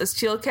battles as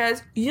Teal'c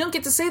has, you don't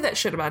get to say that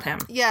shit about him.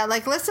 Yeah,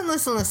 like,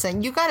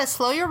 listen. You gotta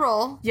slow your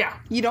roll. Yeah.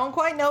 You don't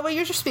quite know what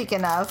you're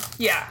speaking of.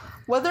 Yeah.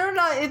 Whether or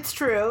not it's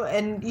true,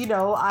 and, you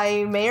know,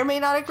 I may or may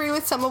not agree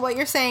with some of what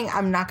you're saying,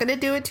 I'm not gonna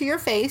do it to your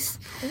face.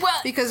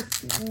 Well, because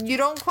you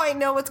don't quite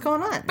know what's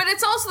going on. But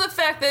it's also the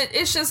fact that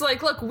it's just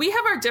like, look, we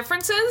have our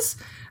differences,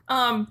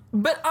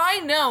 but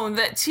I know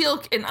that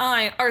Teal'c and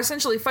I are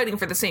essentially fighting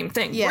for the same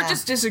thing. Yeah. We're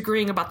just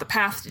disagreeing about the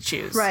path to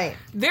choose. Right.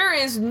 There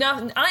is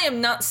nothing. I am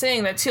not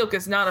saying that Teal'c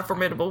is not a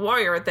formidable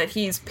warrior, that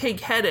he's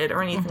pig-headed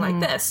or anything like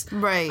this.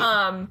 Right.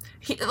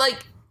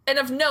 And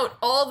of note,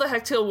 all the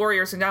Hectil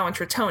warriors are now in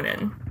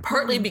Tritonin,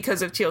 partly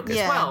because of Teal'c as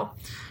well.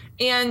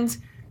 And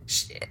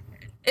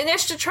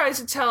Ishta tries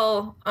to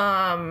tell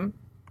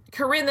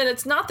Corinne that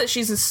it's not that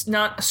she's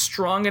not a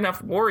strong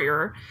enough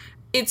warrior.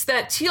 It's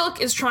that Teal'c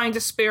is trying to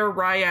spare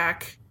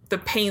Ryak the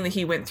pain that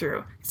he went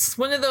through. It's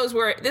one of those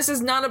where this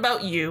is not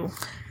about you.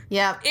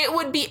 Yeah. It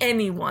would be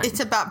anyone. It's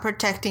about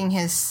protecting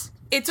his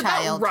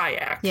child. About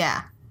Ryak.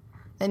 Yeah.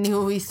 And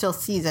who he still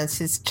sees as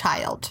his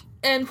child.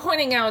 And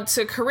pointing out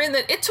to Corinne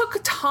that it took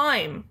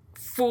time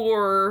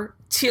for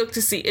Teal'c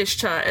to see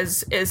Ishta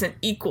as an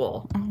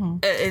equal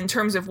in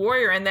terms of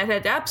warrior, and that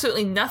had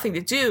absolutely nothing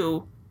to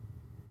do,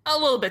 a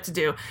little bit to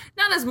do,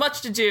 not as much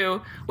to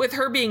do with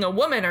her being a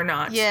woman or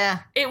not.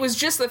 Yeah. It was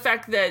just the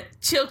fact that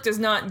Teal'c does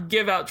not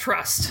give out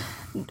trust.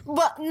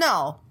 Well,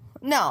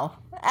 no,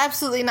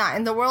 absolutely not.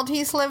 In the world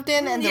he's lived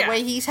in and the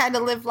way he's had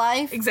to live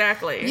life.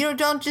 Exactly. You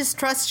don't just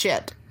trust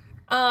shit.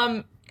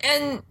 And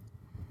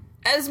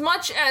as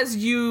much as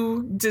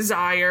you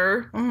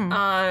desire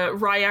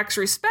Ryak's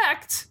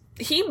respect,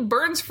 he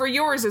burns for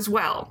yours as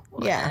well.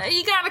 Yeah.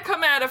 You gotta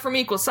come at it from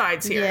equal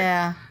sides here.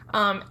 Yeah.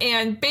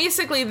 And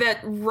basically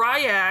that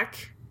Ryak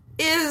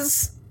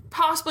is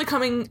possibly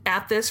coming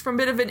at this from a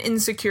bit of an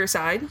insecure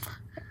side.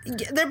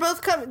 They're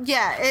both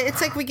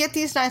it's like we get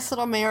these nice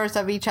little mirrors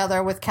of each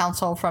other with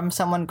counsel from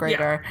someone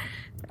greater.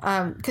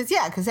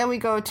 Because then we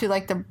go to,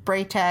 like, the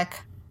Braytech.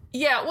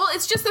 Yeah, well,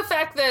 it's just the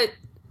fact that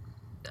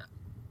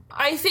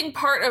I think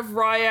part of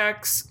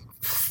Ryak's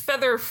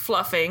feather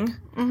fluffing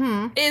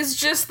is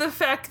just the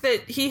fact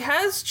that he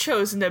has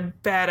chosen a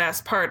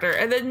badass partner,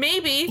 and then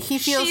maybe he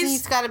feels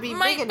he's got to be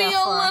might big be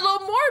enough a little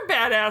more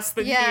badass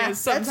than he is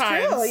sometimes.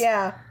 That's true.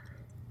 Yeah.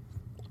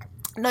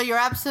 No, you're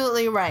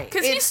absolutely right.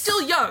 Because he's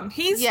still young.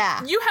 You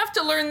have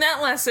to learn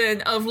that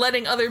lesson of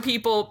letting other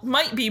people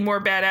might be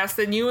more badass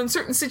than you in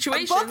certain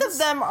situations. Both of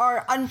them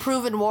are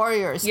unproven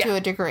warriors to a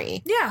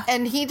degree. Yeah.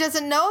 And he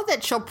doesn't know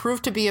that she'll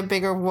prove to be a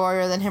bigger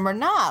warrior than him or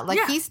not. Like,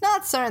 he's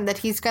not certain that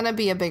he's going to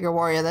be a bigger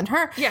warrior than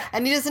her. Yeah.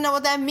 And he doesn't know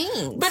what that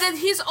means. But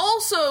he's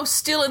also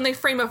still in the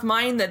frame of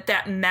mind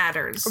that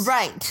matters.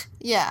 Right.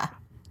 Yeah.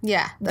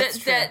 Yeah, that's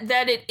true.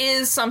 That it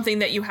is something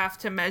that you have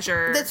to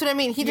measure. That's what I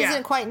mean. He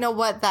doesn't quite know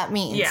what that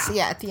means.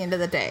 Yeah, at the end of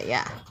the day,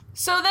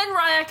 So then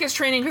Ryak is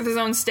training with his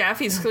own staff.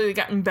 He's clearly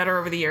gotten better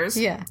over the years.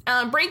 Yeah.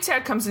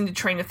 Braytag comes in to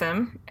train with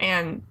him,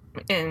 and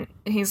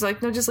he's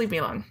like, no, just leave me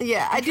alone.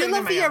 Yeah, I do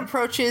love the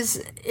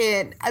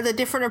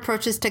different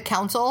approaches to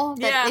counsel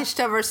that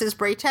Ishta versus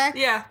Braytag.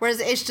 Yeah. Whereas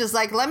Ishta's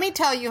like, let me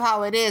tell you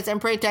how it is, and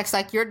Braytag's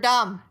like, you're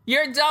dumb.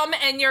 You're dumb,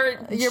 and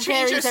your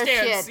parents are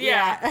shit.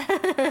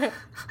 Yeah.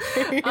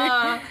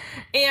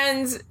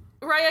 And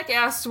Ryak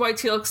asks why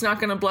Teal'c's not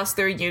going to bless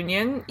their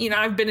union. You know,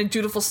 I've been a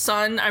dutiful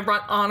son. I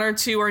brought honor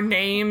to our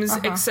names,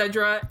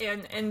 etc.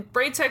 And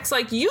Braytag's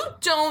like, you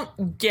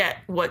don't get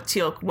what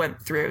Teal'c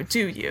went through,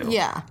 do you?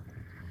 Yeah.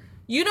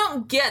 You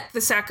don't get the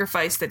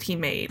sacrifice that he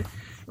made.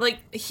 Like,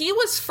 he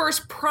was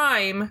first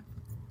prime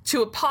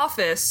to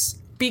Apophis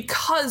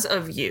because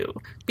of you,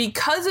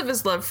 because of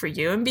his love for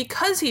you, and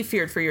because he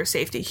feared for your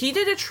safety. He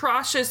did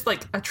atrocious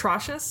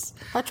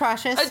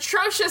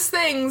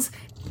things,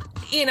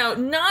 you know,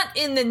 not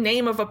in the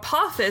name of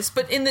Apophis,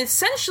 but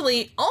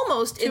essentially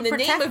almost in the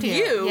name of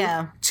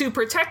you to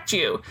protect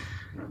you.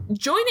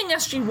 Joining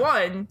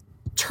SG-1,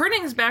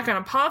 turning his back on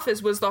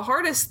Apophis was the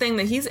hardest thing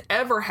that he's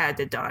ever had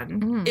to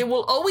done. It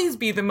will always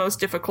be the most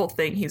difficult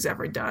thing he's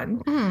ever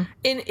done.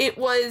 And it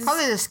was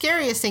probably the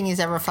scariest thing he's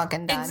ever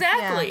fucking done.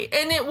 Exactly. Yeah.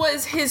 And it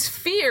was his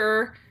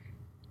fear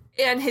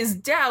and his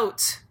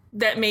doubt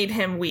that made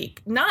him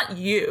weak, not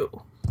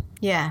you.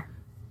 Yeah.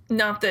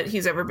 Not that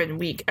he's ever been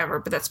weak ever,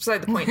 but that's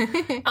beside the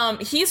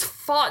point. He's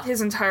fought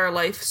his entire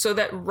life so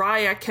that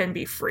Ryak can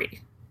be free.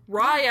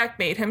 Ryak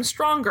made him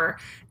stronger.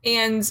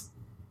 And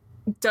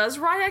does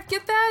Ryak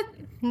get that?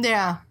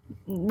 Yeah,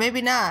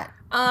 maybe not.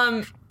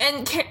 And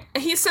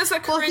he says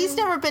that Corinne... Well, he's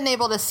never been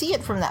able to see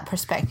it from that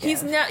perspective.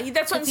 He's not.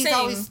 That's what I'm saying. He's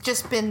always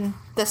just been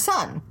the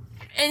son.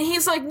 And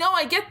he's like, no,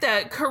 I get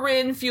that.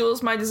 Corinne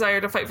fuels my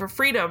desire to fight for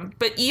freedom.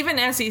 But even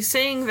as he's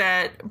saying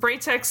that,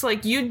 Braytag's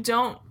like,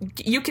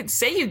 you could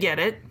say you get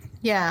it.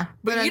 Yeah,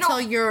 but until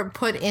you're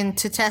put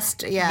into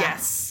test,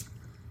 Yes.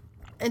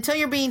 Until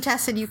you're being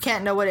tested, you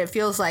can't know what it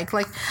feels like.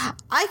 Like,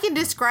 I can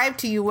describe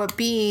to you what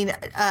being,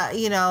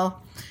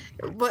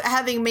 what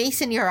having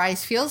mace in your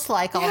eyes feels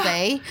like all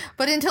day.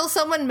 But until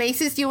someone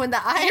maces you in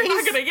the eyes... You're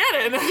not going to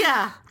get it.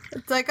 Yeah.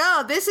 It's like,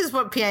 oh, this is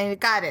what piano...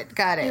 Got it.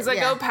 He's like,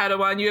 oh,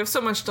 Padawan, you have so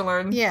much to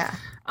learn. Yeah.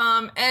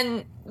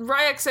 And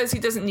Ryak says he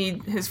doesn't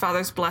need his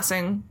father's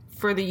blessing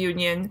for the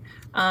Union,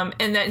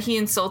 and that he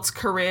insults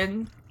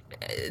Corinne...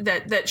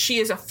 That she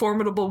is a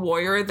formidable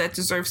warrior that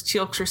deserves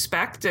Teal'c's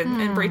respect,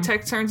 and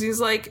Braytag turns, he's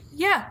like,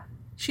 yeah,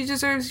 she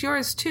deserves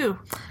yours too.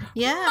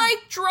 Yeah.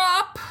 Mic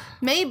drop.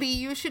 Maybe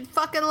you should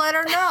fucking let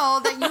her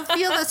know that you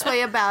feel this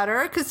way about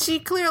her, because she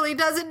clearly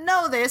doesn't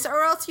know this,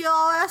 or else you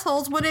all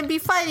assholes wouldn't be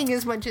fighting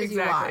as much as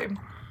you are.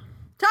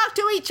 Talk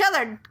to each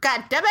other,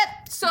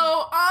 goddammit! So,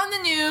 on the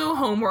new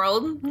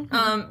homeworld,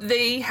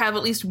 they have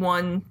at least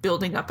one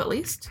building up at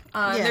least.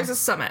 There's a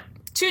summit.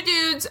 Two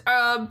dudes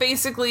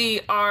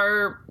basically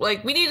are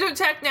like, we need to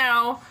attack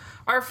now.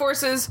 Our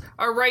forces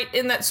are right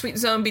in that sweet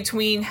zone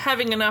between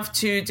having enough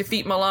to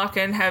defeat Malaka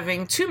and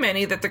having too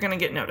many that they're going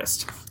to get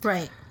noticed.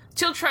 Right.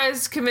 Teal'c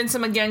tries to convince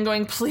him again,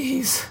 going,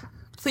 please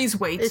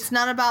wait. It's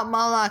not about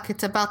Malak,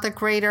 it's about the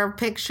greater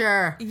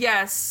picture.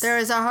 Yes. There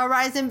is a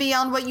horizon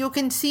beyond what you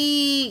can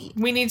see.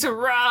 We need to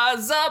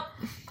rise up.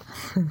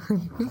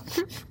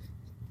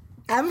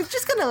 I'm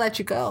just gonna let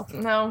you go.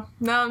 No,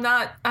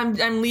 not.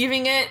 I'm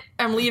leaving it.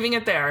 I'm leaving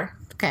it there.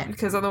 Okay.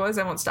 Because otherwise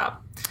I won't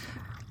stop.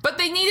 But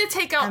they need to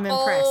take out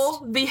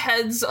all the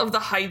heads of the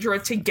Hydra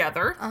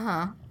together.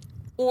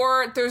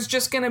 Or there's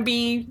just gonna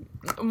be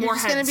more heads. You're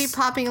just gonna be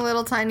popping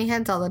little tiny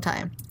heads all the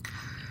time.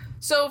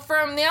 So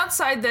from the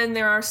outside, then,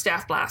 there are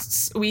staff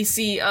blasts. We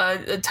see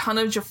a ton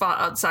of Jaffa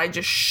outside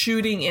just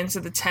shooting into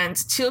the tent.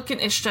 Teal'c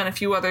and Ishta and a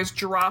few others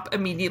drop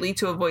immediately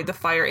to avoid the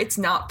fire. It's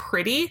not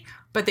pretty,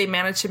 but they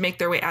manage to make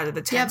their way out of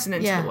the tents and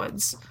into the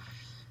woods.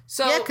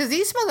 So yeah, because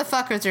these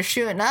motherfuckers are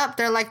shooting up.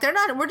 They're like, we're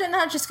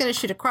not just going to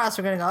shoot across.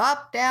 We're going to go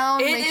up,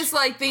 down. It is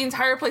like the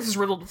entire place is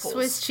riddled with holes.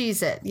 Swiss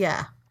cheese it,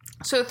 yeah.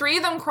 So 3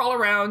 of them crawl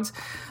around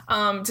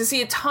to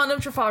see a ton of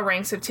Jaffa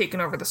ranks have taken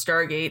over the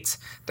Stargate.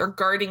 They're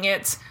guarding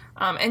it.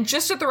 And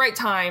just at the right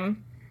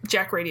time,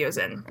 Jack radios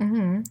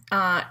in.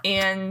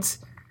 And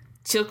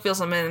Teal'c fills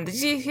them in the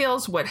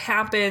details, what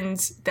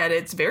happened, that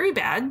it's very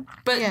bad.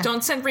 But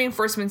don't send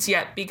reinforcements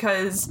yet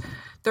because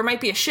there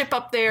might be a ship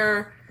up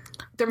there.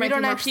 There might be more people.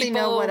 We don't actually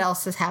know what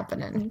else is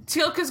happening.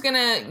 Teal'c is going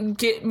to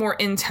get more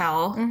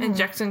intel. And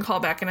Jack's going to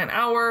call back in an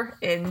hour.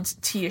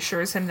 And T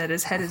assures him that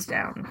his head is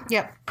down.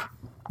 Yep.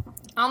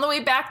 On the way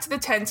back to the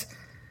tent,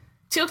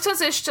 Teal'c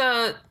tells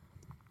Ishta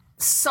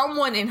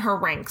someone in her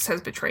ranks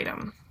has betrayed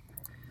him.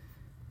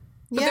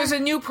 But there's a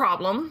new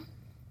problem.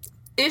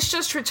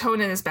 Ishta's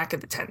Tritonin is back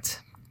at the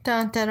tent.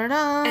 Dun, dun, dun,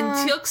 dun.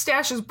 And Teal'c's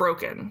stash is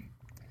broken.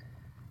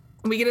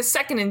 We get a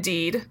second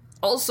Indeed.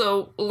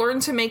 Also, learn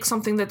to make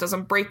something that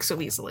doesn't break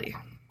so easily.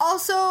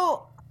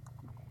 Also,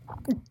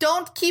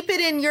 don't keep it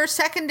in your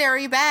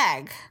secondary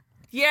bag.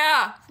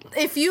 Yeah.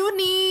 If you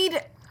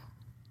need,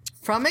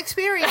 from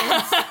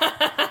experience,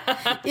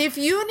 if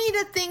you need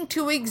a thing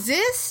to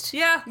exist,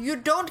 you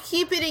don't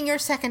keep it in your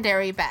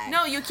secondary bag.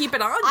 No, you keep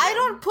it on. I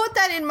don't put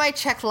that in my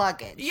checked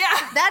luggage. Yeah.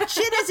 That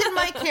shit is in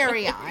my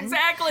carry-on.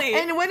 Exactly.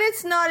 And when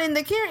it's not in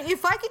the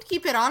if I could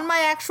keep it on my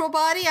actual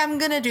body, I'm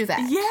gonna do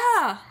that.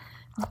 Yeah.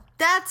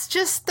 That's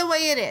just the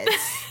way it is.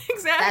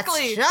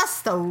 Exactly. That's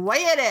just the way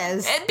it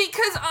is. And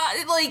because,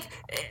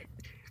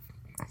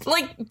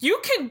 like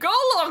you can go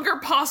longer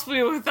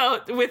possibly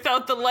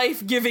without the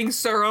life-giving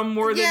serum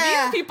more than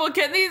these people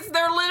can.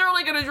 They're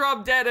literally going to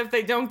drop dead if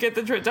they don't get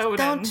the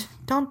Tritonin.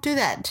 Don't do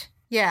that.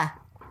 Yeah.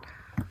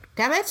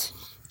 Damn it.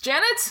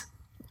 Janet?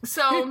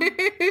 So...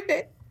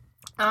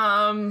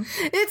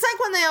 it's like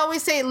when they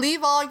always say,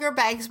 leave all your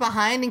bags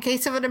behind in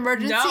case of an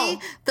emergency. No.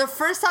 The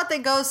first thought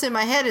that goes in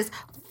my head is,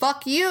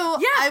 fuck you.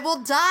 Yeah. I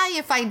will die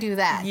if I do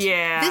that.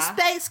 Yeah. This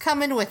bag's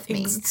coming with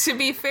me. To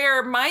be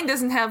fair, mine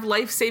doesn't have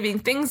life-saving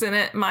things in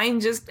it. Mine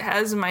just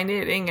has my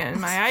knitting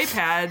and my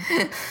iPad.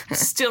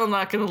 Still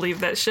not going to leave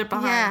that shit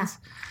behind. Yeah.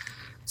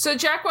 So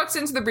Jack walks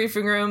into the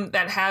briefing room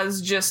that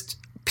has just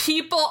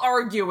people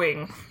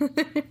arguing.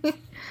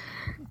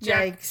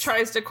 Jack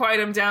tries to quiet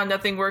him down.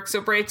 Nothing works.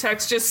 So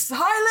Braytek's just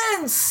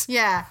silence.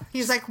 Yeah.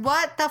 He's like,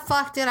 what the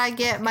fuck did I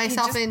get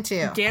myself into?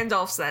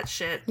 Gandalf's that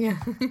shit. Yeah.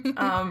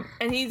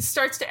 And he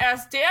starts to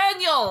ask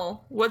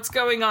Daniel what's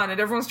going on.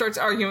 And everyone starts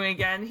arguing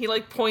again. He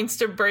points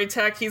to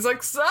Braytek. He's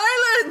like,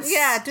 silence.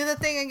 Yeah. Do the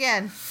thing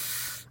again.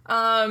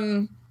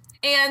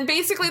 And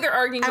basically they're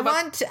arguing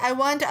about... I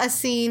want a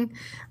scene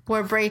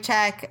where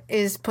Braytek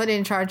is put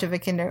in charge of a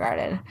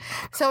kindergarten.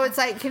 So it's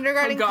like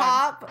kindergarten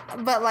cop,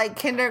 but like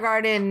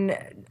kindergarten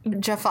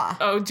Jaffa.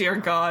 Oh, dear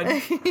God.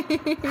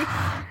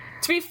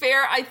 To be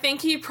fair, I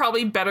think he's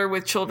probably better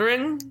with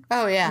children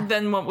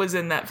than what was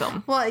in that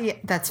film. Well, yeah,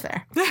 that's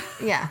fair.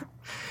 Yeah.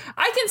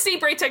 I can see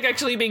Braytek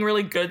actually being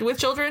really good with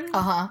children.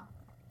 Uh-huh.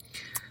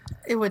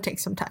 It would take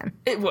some time.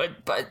 It would,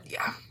 but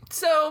yeah.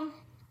 So...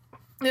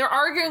 they're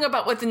arguing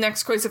about what the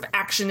next course of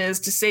action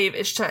is to save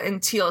Ishta and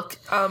Teal'c.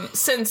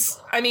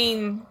 Since,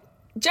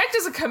 Jack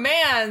doesn't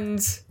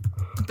command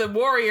the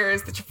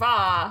warriors, the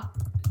Jaffa.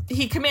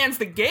 He commands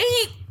the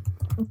gate,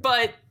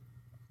 but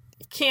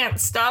can't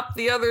stop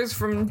the others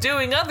from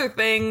doing other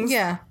things.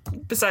 Yeah.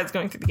 Besides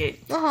going through the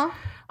gate. Uh-huh.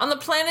 On the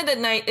planet at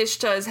night,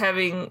 Ishta is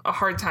having a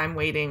hard time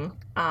waiting.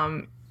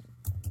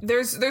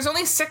 There's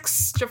only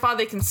 6 Jaffa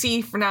they can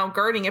see for now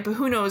guarding it, but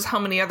who knows how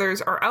many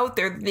others are out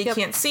there that they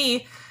can't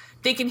see.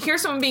 They can hear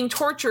someone being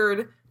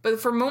tortured, but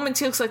for a moment,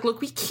 Teal'c's like,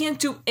 look, we can't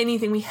do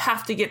anything. We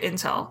have to get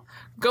intel.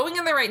 Going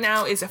in there right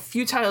now is a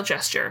futile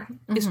gesture.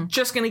 Mm-hmm. It's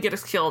just going to get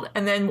us killed.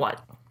 And then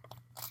what?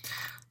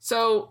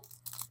 So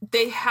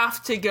they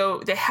have to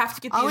go. They have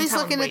to get the intel. Always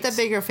looking at the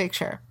bigger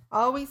picture.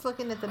 Always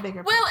looking at the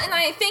bigger picture. Well, and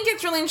I think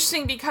it's really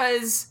interesting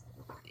because,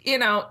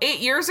 8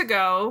 years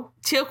ago,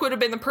 Teal'c would have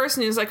been the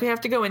person who's like, we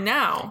have to go in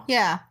now.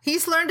 Yeah.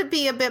 He's learned to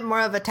be a bit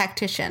more of a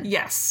tactician.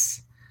 Yes.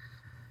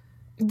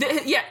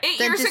 8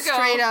 years ago,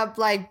 straight up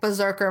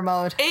berserker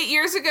mode. 8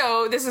 years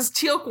ago, this is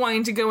Teal'c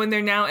wanting to go in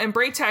there now, and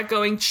Braytek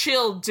going,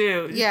 chill,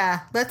 dude.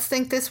 Yeah, let's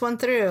think this one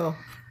through.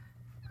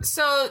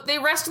 So they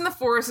rest in the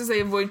forest as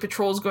they avoid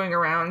patrols going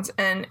around,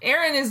 and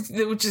Aaron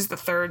which is the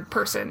third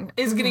person,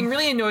 is getting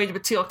really annoyed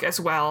with Teal'c as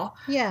well.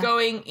 Yeah,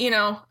 going,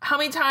 how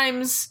many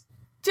times?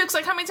 Teal'c's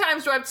like, how many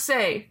times do I have to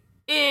say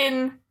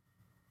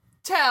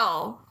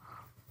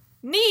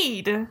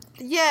need?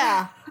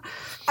 Yeah.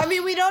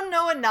 We don't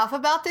know enough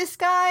about this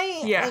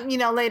guy. Yeah.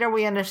 Later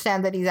we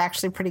understand that he's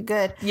actually pretty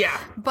good. Yeah.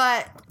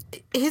 But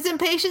his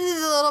impatience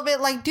is a little bit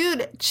like,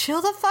 dude,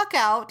 chill the fuck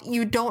out.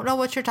 You don't know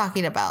what you're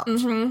talking about.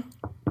 Mm-hmm.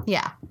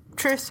 Yeah.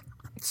 Truth.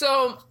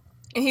 So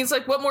he's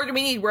like, what more do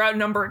we need? We're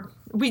outnumbered.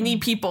 We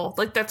need people.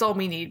 That's all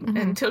we need. Mm-hmm.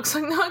 And Teal'c's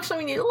like, no, actually,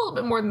 we need a little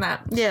bit more than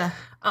that. Yeah.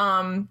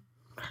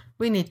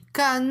 We need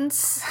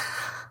guns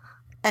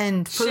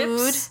and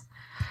food ships,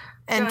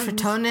 and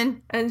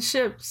Tritonin. And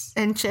ships.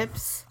 And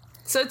chips.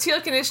 So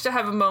Teal'c and Ishta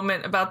have a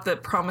moment about the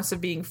promise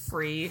of being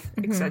free,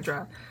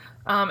 etc.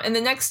 And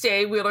the next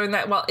day, we learn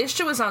that while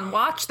Ishta was on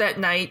watch that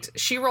night,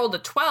 she rolled a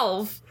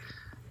 12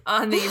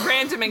 on the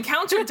random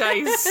encounter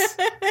dice.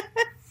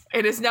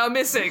 It is now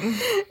missing. Well,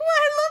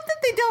 I love that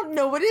they don't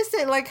know what is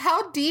it.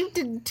 How deep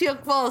did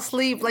Teal'c fall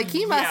asleep?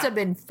 He must have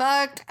been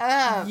fucked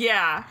up.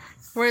 Yeah.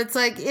 Where it's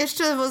like,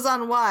 Ishta was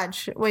on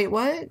watch. Wait,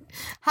 what?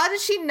 How did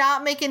she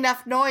not make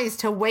enough noise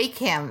to wake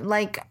him?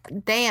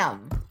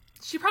 Damn.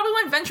 She probably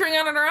went venturing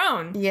out on her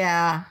own.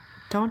 Yeah.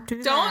 Don't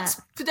do that.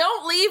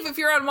 Don't leave if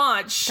you're on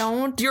watch.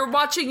 You're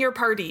watching your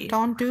party.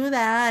 Don't do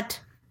that.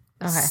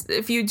 Okay.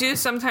 If you do,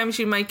 sometimes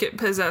you might get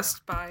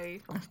possessed by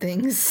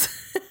things.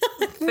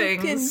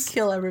 Things. Can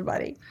kill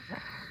everybody.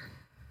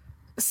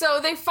 So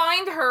they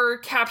find her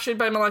captured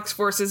by Malek's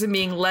forces and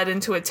being led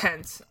into a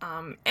tent.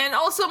 And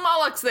also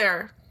Malek's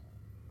there.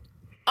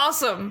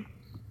 Awesome.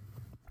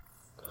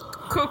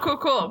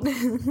 Cool.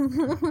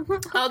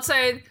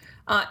 Outside,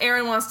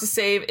 Eren wants to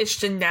save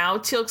Ishta now.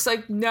 Teal'c's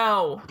like,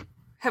 no.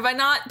 Have I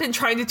not been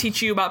trying to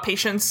teach you about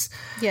patience?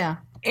 Yeah.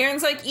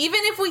 Eren's like, even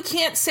if we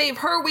can't save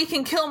her, we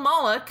can kill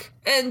Malek,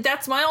 and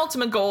that's my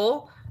ultimate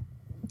goal.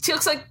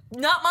 Teal'c's like,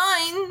 not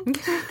mine.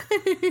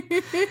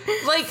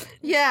 Like,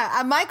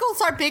 yeah, my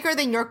goals are bigger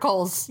than your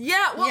goals.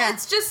 Yeah, well,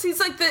 it's just, he's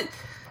like,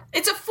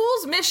 it's a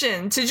fool's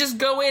mission to just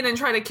go in and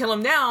try to kill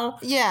him now.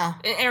 Yeah.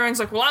 And Eren's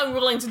like, well, I'm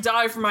willing to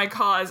die for my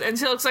cause. And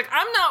Teal'c's like,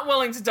 I'm not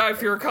willing to die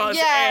for your cause,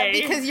 Yeah,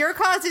 because your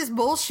cause is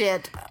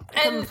bullshit.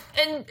 And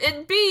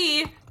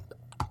B,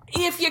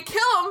 if you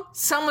kill him,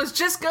 someone's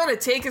just gonna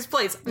take his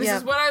place. This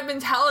is what I've been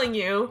telling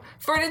you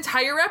for an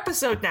entire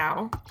episode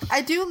now.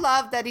 I do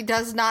love that he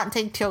does not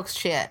take Teal'c's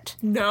shit.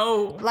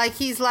 No. Like,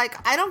 he's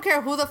like, I don't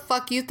care who the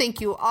fuck you think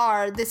you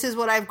are, this is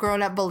what I've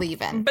grown up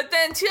believing. But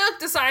then Teal'c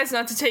decides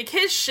not to take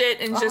his shit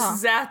and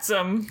just zats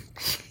him.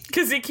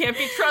 Because he can't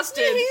be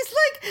trusted. He's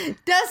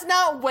like, does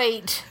not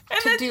wait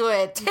to do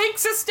it.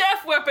 Takes a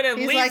staff weapon and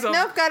leaves him. He's like,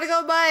 nope, gotta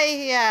go by.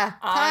 Yeah,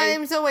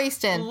 time's a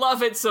wasting.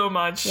 Love it so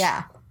much.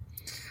 Yeah.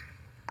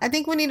 I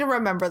think we need to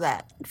remember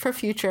that for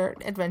future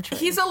adventure.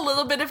 He's a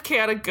little bit of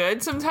chaotic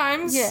good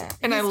sometimes. Yeah.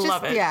 And I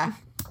love it. Yeah.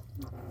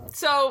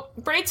 So,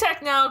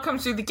 Braytek now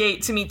comes through the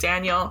gate to meet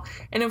Daniel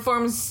and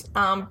informs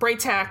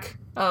Braytek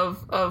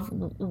of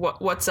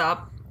what's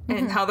up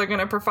and how they're going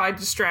to provide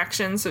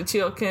distraction so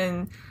Teal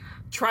can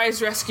try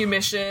his rescue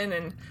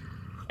mission.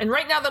 And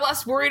right now they're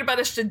less worried about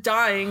Ishta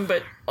dying,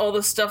 but all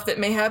the stuff that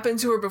may happen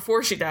to her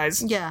before she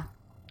dies. Yeah.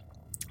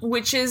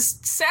 Which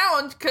is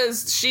sound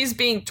because she's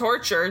being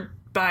tortured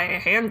by a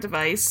hand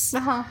device.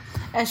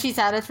 And she's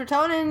out of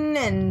serotonin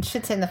and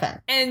shit's in the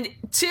fan. And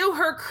to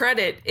her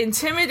credit,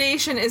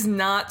 intimidation is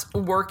not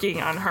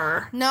working on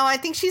her. No, I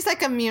think she's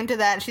like immune to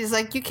that. She's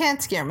like, you can't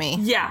scare me.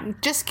 Yeah.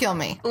 Just kill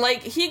me.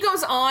 Like, he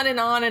goes on and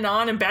on and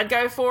on in bad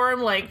guy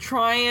form, like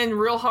trying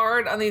real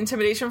hard on the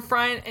intimidation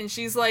front, and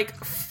she's like,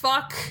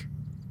 fuck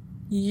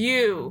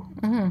you.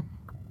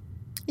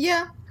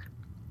 Yeah.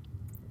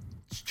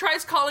 She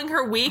tries calling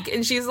her weak,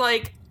 and she's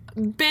like,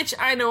 bitch,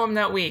 I know I'm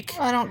not weak.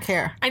 I don't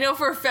care. I know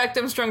for a fact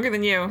I'm stronger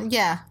than you.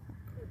 Yeah.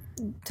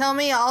 Tell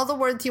me all the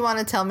words you want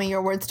to tell me.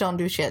 Your words don't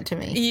do shit to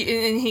me.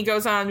 And he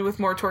goes on with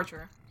more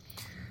torture.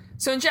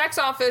 So in Jack's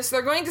office,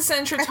 they're going to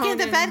send Tritonin.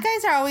 The bad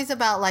guys are always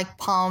about, like,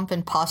 pomp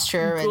and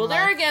posture. Ghoul and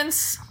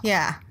arrogance.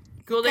 Yeah.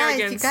 Ghoul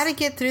arrogance. You gotta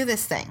get through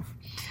this thing.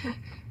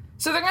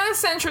 So they're going to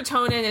send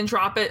Tritonin and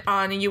drop it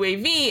on a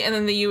UAV, and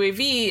then the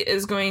UAV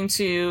is going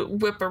to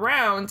whip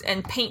around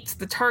and paint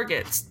the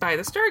targets by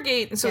the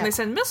Stargate. And so when they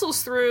send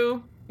missiles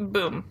through,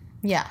 boom.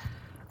 Yeah.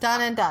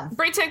 Done and done.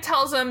 Braytek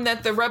tells them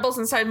that the rebels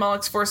inside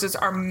Malek's forces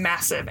are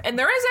massive. And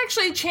there is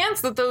actually a chance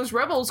that those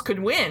rebels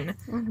could win.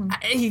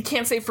 He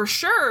can't say for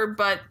sure,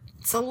 but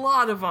it's a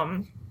lot of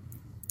them.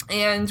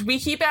 And we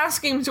keep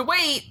asking him to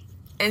wait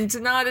and to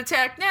not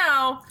attack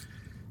now.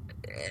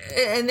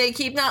 And they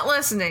keep not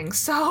listening,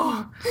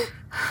 so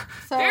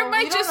there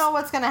might we don't know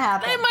what's going to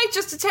happen. They might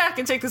just attack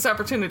and take this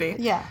opportunity.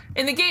 Yeah.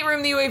 In the gate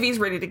room, the UAV's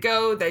ready to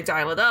go. They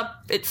dial it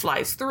up. It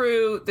flies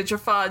through. The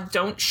Jaffa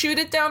don't shoot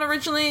it down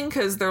originally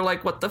because they're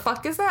like, what the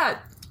fuck is that?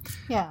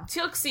 Yeah.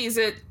 Teal'c sees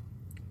it,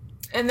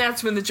 and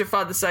that's when the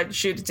Jaffa decide to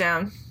shoot it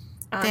down.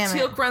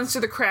 Teal'c runs to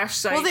the crash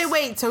site. Well, they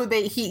wait so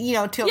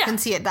Teal'c can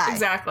see it die.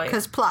 Exactly.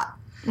 Because plot.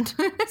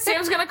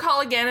 Sam's gonna call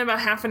again in about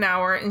half an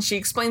hour, and she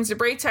explains to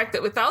Braytek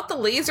that without the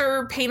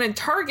laser painted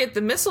target,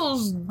 the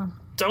missiles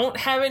don't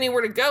have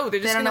anywhere to go.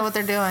 They're just don't know what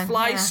they're doing.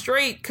 Fly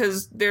straight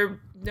because they're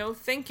no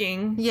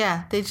thinking.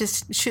 Yeah, they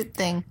just shoot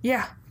thing.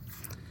 Yeah.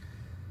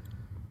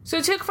 So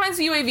Teal'c finds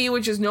the UAV,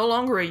 which is no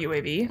longer a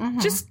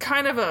UAV, just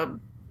kind of a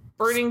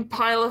burning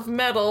pile of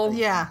metal.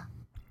 Yeah.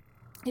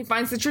 He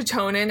finds the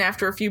Tritonin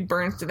after a few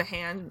burns to the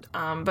hand,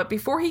 but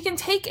before he can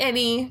take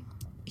any,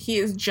 he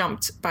is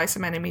jumped by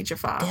some enemy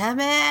Jaffa. Damn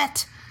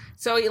it!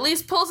 So he at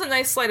least pulls a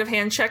nice sleight of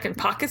hand check and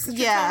pockets the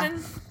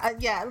Tritonin.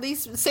 At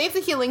least save the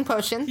healing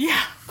potion.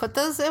 Yeah. Put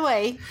those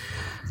away.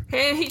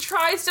 And he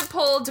tries to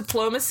pull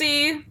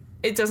diplomacy.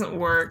 It doesn't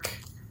work.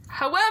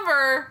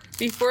 However,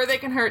 before they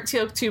can hurt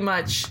Teal'c too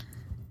much...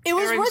 It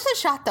was worth a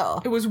shot,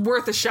 though. It was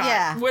worth a shot.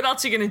 Yeah. What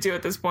else are you going to do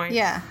at this point?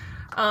 Yeah.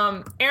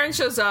 Eren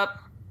shows up,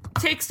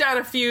 takes down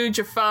a few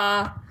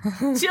Jaffa.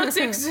 Teal'c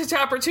takes his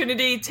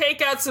opportunity,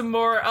 take out some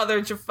more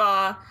other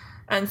Jaffa,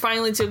 and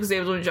finally Teal'c is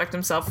able to inject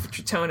himself with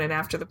Tritonin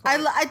after the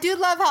point. I do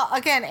love how,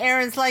 again,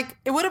 Eren's like,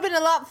 it would have been a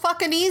lot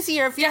fucking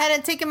easier if you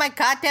hadn't taken my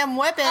goddamn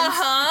weapons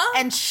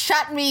and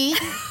shot me,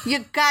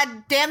 you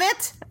goddamn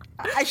it.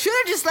 I should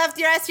have just left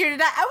your ass here to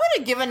die. I would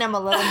have given him a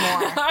little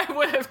more. I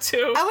would have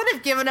too. I would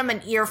have given him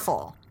an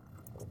earful.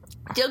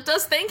 Teal'c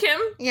does thank him.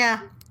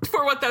 Yeah.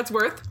 For what that's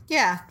worth.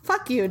 Yeah.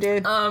 Fuck you,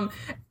 dude. And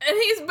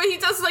he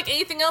does like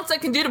anything else I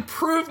can do to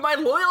prove my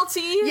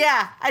loyalty.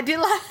 Yeah, I do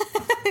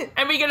like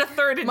and we get a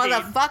third indeed.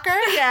 Motherfucker,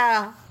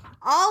 yeah.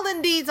 All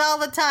indeeds all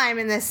the time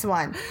in this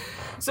one.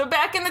 So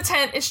back in the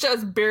tent, Ishta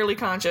is barely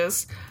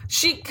conscious.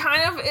 She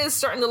kind of is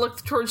starting to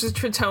look towards the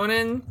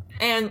Tritonin,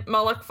 and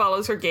Moloch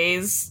follows her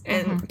gaze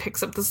and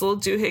picks up this little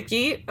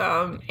doohickey,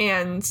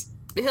 and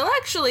he'll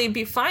actually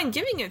be fine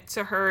giving it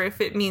to her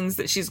if it means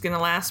that she's going to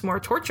last more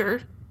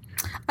torture.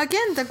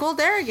 Again, the gold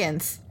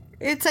arrogance.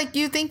 It's like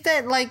you think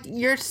that, like,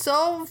 you're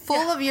so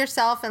full of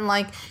yourself and,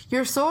 like,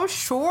 you're so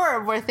sure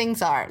of where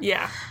things are.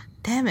 Yeah.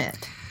 Damn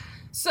it.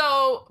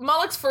 So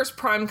Moloch's first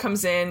prime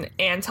comes in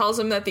and tells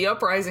him that the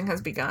uprising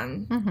has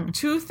begun.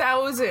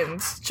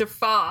 2,000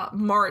 Jaffa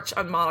march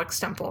on Moloch's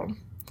temple.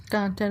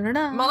 Dun, dun, dun,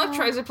 dun. Moloch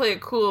tries to play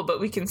it cool, but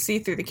we can see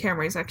through the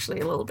camera he's actually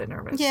a little bit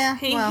nervous. Yeah,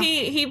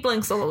 he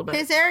blinks a little bit.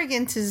 His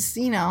arrogance is,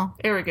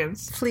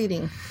 arrogance,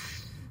 fleeting.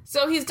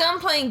 So he's done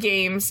playing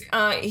games.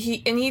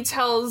 He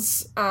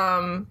tells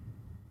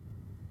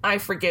I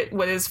forget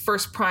what his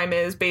first prime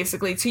is.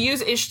 Basically, to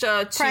use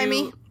Ishta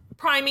to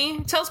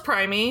tells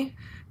Primey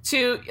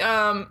to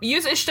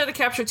use Ishta to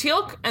capture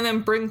Teal'c and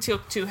then bring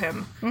Teal'c to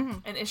him.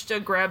 And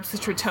Ishta grabs the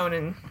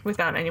Tritonin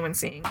without anyone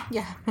seeing.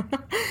 Yeah.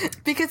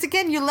 Because,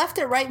 again, you left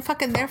it right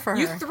fucking there for her.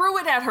 You threw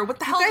it at her. What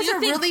the hell do you think?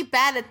 You guys are really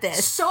bad at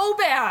this. So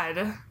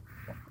bad.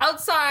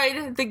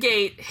 Outside the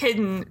gate,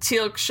 hidden,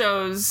 Teal'c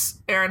shows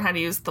Aaron how to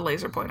use the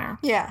laser pointer.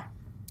 Yeah.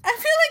 I feel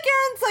like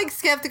Aaron's, like,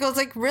 skeptical. It's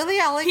like, really?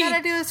 All I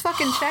gotta do is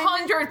fucking shine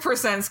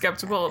 100%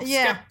 skeptical.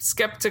 Yeah.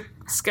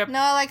 No,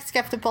 I like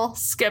skeptical.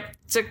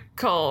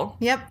 Skeptical.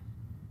 Yep.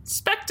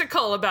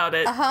 Spectacle about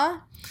it. Uh-huh.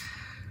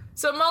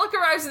 So Moloch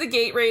arrives at the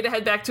gate, ready to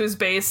head back to his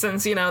base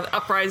since, the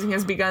uprising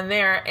has begun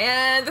there.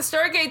 And the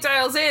Stargate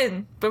dials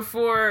in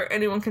before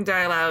anyone can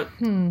dial out.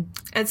 And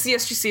it's the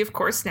SGC, of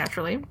course,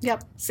 naturally.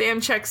 Yep. Sam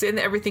checks in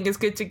that everything is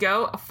good to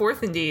go. A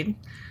fourth, indeed.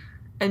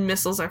 And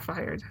missiles are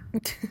fired.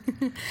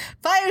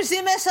 Fire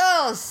the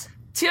missiles!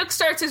 Teal'c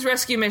starts his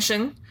rescue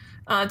mission,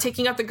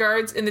 taking out the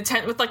guards in the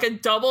tent with, like, a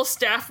double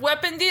staff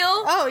weapon deal.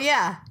 Oh,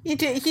 yeah.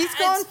 He's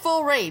going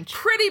full rage.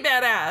 Pretty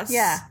badass.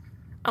 Yeah.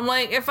 I'm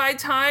like, if I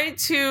tie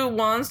two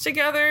wands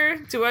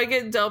together, do I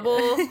get double?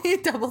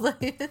 Double.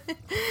 Two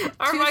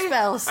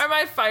spells. Are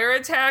my fire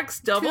attacks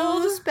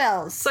doubled? 2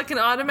 spells. It's like an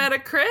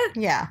automatic crit?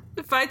 Yeah.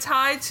 If I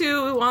tie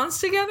two wands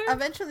together?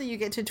 Eventually you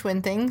get to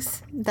twin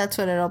things. That's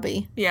what it'll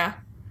be. Yeah.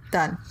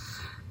 Done.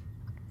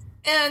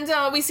 And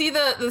we see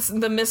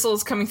the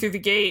missiles coming through the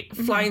gate,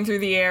 flying through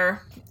the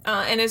air.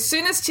 And as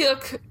soon as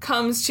Teal'c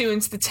comes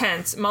into the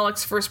tent,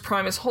 Moloch's first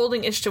prime is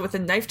holding Ishta with a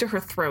knife to her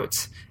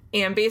throat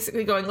and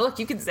basically going, look,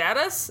 you can zat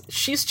us.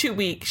 She's too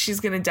weak.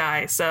 She's going to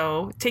die.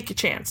 So take your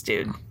chance,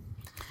 dude.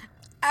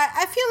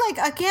 I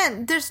feel like,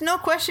 again, there's no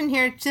question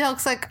here.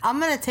 Teal'c's like, I'm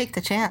going to take the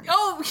chance.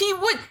 Oh, he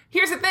would.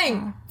 Here's the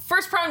thing.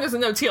 First prime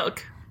doesn't know Teal'c.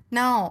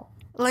 No.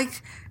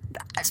 Like,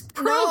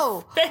 proof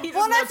no. That he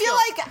doesn't know I feel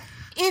Teal'c. like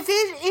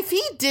if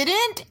he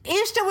didn't,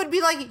 Ishta would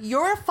be like,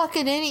 you're a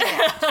fucking idiot.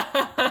 Kill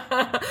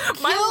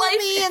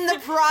me in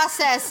the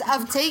process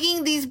of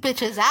taking these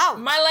bitches out.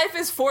 My life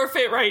is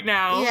forfeit right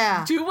now.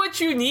 Yeah. Do what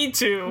you need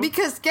to.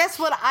 Because guess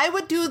what? I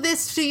would do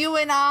this to you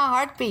in a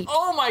heartbeat.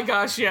 Oh my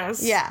gosh,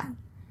 yes. Yeah.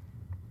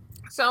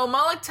 So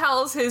Moloch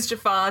tells his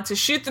Jaffa to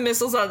shoot the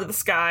missiles out of the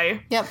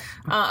sky. Yep.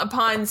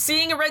 Upon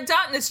seeing a red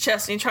dot in his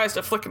chest, and he tries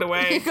to flick it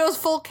away. He goes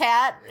full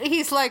cat.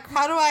 He's like,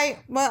 I'm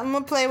going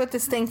to play with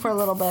this thing for a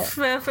little bit.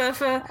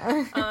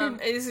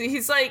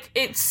 He's like,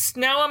 it's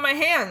now on my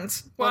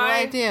hand. Why? What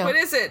do I do? What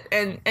is it?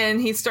 And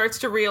he starts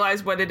to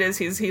realize what it is.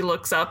 He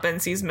looks up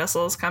and sees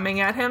missiles coming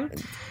at him.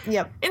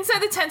 Yep.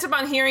 Inside the tent,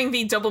 upon hearing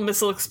the double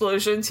missile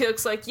explosion,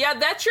 Teal'c's like, yeah,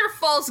 that's your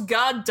false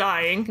god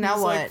dying. Now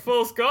He's what? like,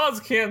 false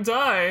gods can't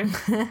die.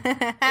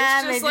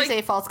 Maybe like,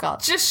 say false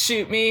god. Just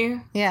shoot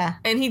me. Yeah.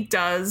 And he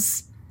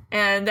does.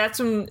 And that's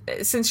when,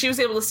 since she was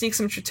able to sneak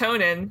some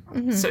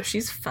Tritonin, so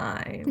she's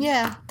fine.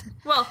 Yeah.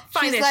 Well,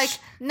 fine. She's like,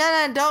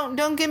 no,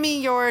 don't give me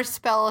your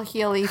spell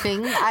healy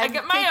thing. I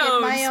got my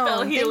own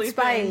spell healy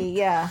thing.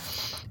 Yeah.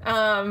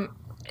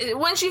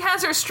 When she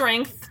has her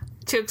strength,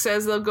 Teal'c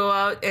says they'll go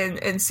out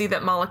and see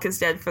that Moloch is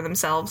dead for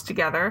themselves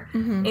together.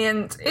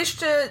 And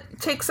Ishta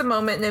takes a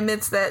moment and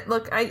admits that,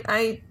 look,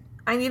 I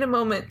need a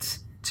moment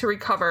to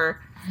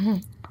recover,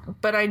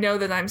 but I know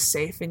that I'm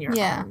safe in your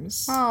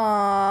arms.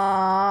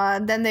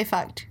 Aww. Then they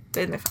fucked.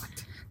 They're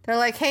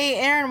like, hey,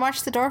 Aaron,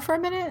 watch the door for a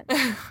minute.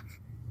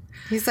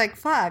 He's like,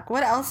 fuck,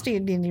 what else do you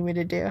need me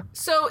to do?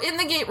 So in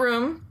the gate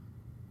room,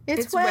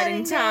 it's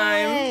wedding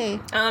day.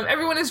 time.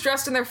 Everyone is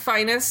dressed in their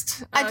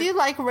finest. I do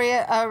like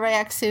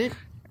Rayak suit.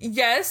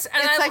 Yes.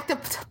 And it's like the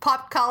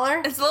pop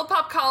collar. It's a little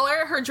pop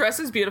collar. Her dress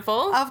is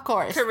beautiful. Of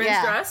course.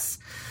 Corinne's dress.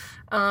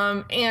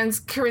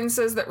 And Corinne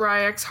says that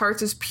Ryak's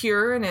heart is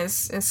pure and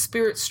his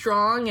spirit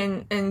strong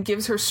and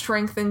gives her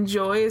strength and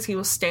joy as he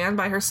will stand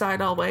by her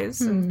side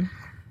always.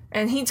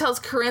 And he tells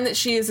Corinne that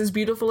she is as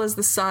beautiful as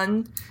the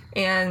sun,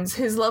 and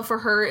his love for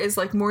her is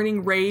like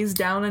morning rays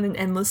down on an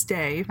endless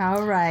day.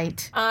 All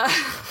right.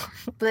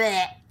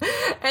 Blech.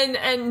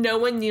 And no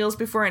one kneels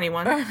before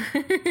anyone.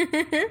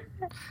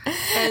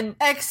 And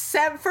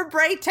except for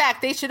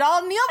Braytek. They should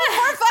all kneel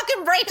before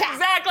fucking Braytek.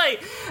 Exactly.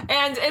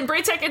 And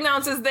Braytek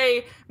announces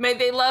they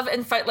love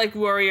and fight like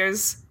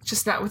warriors,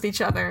 just not with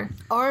each other.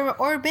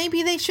 Or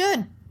maybe they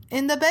should.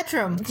 in the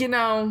bedroom. You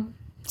know,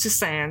 just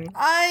saying.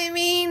 I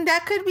mean,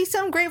 that could be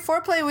some great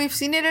foreplay. We've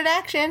seen it in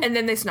action. And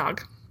then they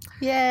snog.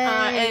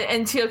 Yay.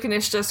 And Teal'c and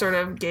Ishta sort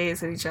of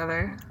gaze at each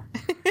other.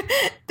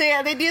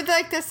 They do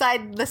like the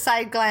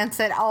side glance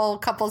that all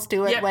couples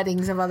do at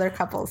weddings of other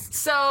couples.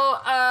 So,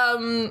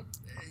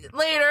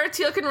 later,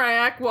 Teal'c and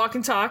Ryak walk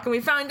and talk, and we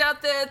find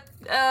out that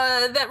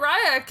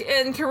Ryak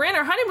and Corinne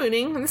are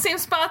honeymooning in the same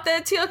spot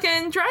that Teal'c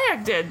and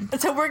Dryak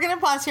did. So we're going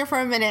to pause here for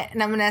a minute,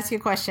 and I'm going to ask you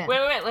a question. Wait,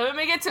 let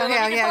me get to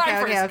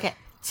it. Okay.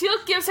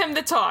 Teal'c gives him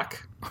the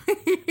talk.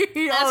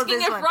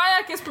 Asking if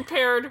Ryak is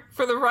prepared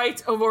for the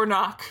rite of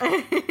Ornoch.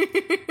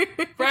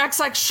 Ryak's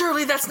like,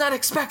 surely that's not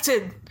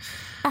expected.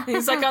 And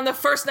he's like, on the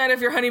first night of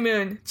your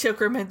honeymoon,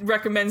 Teal'c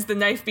recommends the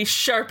knife be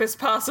sharp as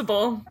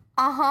possible.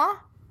 Uh-huh.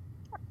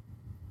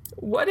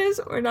 What is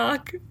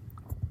Ornoch?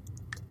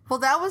 Well,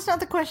 that was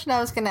not the question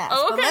I was going to ask.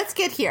 Oh, okay. But let's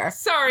get here.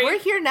 Sorry. We're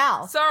here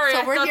now. Sorry.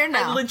 So we're here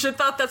now. I legit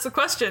thought that's the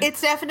question.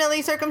 It's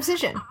definitely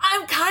circumcision.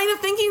 I'm kind of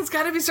thinking it's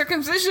got to be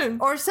circumcision.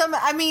 Or sharp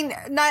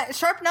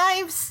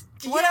knives.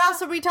 What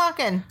else are we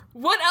talking?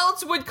 What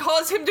else would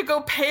cause him to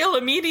go pale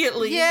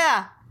immediately?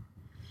 Yeah.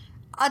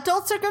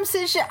 Adult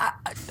circumcision,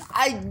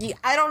 I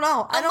don't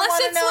know. I don't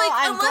want to know.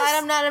 I'm glad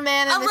I'm not a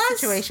man in this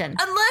situation.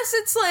 Unless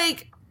it's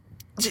like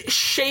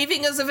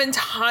shaving his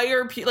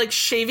entire, like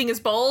shaving his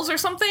balls or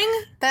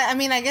something.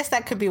 I guess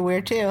that could be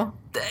weird too.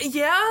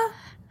 Yeah.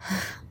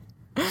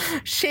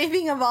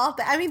 Shaving of all,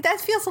 that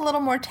feels a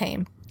little more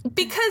tame.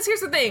 Because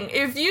here's the thing,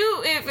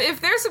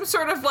 if there's some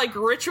sort of like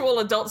ritual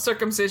adult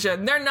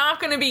circumcision, they're not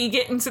going to be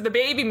getting to the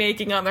baby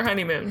making on their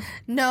honeymoon.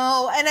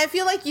 No, and I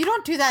feel like you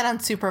don't do that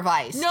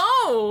unsupervised.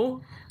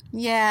 No.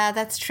 Yeah,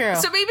 that's true.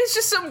 So maybe it's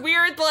just some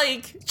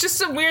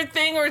weird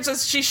thing, or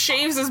just she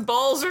shaves his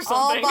balls or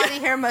something. All body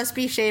hair must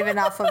be shaven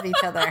off of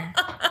each other.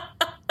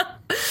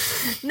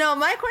 No,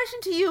 my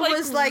question to you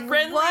was like,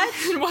 Renly,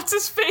 what? What's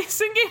his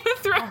face in Game of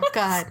Thrones? Oh,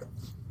 God.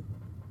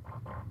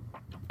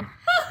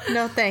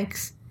 No,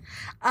 thanks.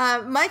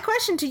 My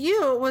question to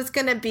you was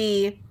going to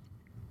be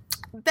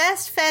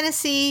best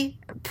fantasy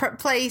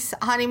place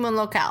honeymoon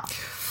locale.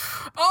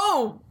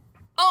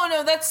 Oh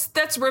no,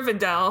 that's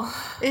Rivendell.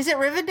 Is it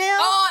Rivendell?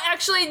 Oh,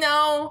 actually,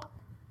 no.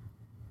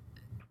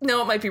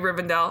 No, it might be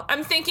Rivendell.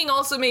 I'm thinking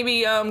also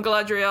maybe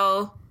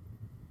Galadriel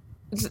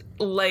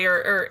layer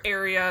or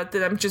area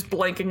that I'm just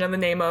blanking on the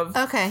name of.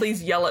 Okay.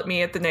 Please yell at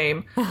me at the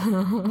name.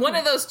 One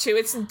of those two.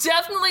 It's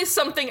definitely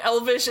something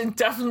Elvish and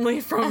definitely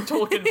from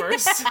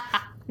Tolkienverse.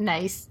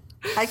 Nice.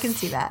 I can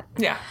see that.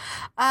 Yeah.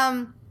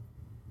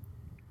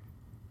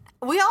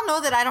 We all know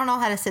that I don't know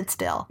how to sit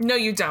still. No,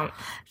 you don't.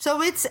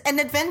 So it's an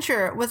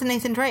adventure with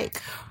Nathan Drake.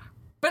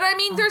 But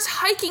there's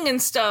hiking and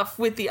stuff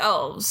with the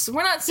elves.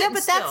 We're not sitting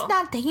still. Yeah, but that's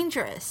not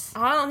dangerous.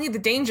 Oh, I don't need the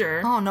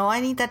danger. Oh, no, I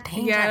need that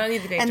danger. Yeah, I don't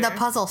need the danger. And the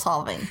puzzle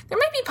solving. There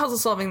might be puzzle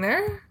solving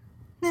there.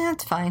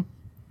 That's fine.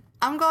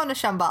 I'm going to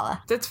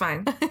Shambhala. That's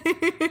fine.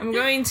 I'm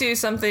going to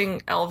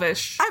something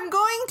elvish. I'm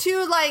going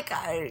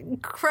to,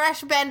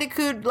 Crash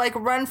Bandicoot,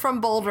 run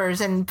from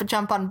boulders and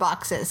jump on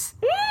boxes.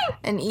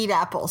 And eat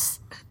apples.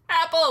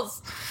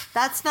 Apples!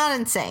 That's not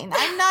insane.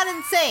 I'm not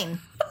insane.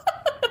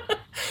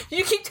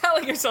 You keep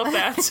telling yourself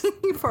that.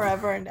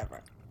 Forever and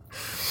ever.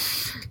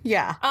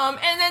 Yeah.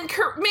 And then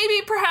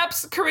maybe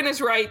perhaps Corinne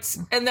is right,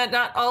 and that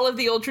not all of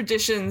the old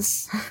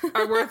traditions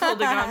are worth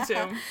holding on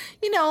to.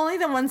 Only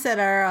the ones that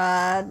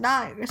are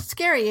not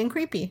scary and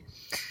creepy.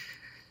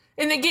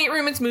 In the gate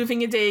room, it's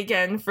moving a day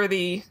again for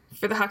the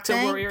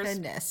Hakta warriors. Thank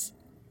goodness.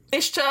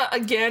 Ishta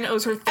again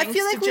owes her thanks to Jack. I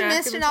feel like we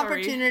missed an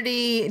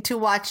opportunity to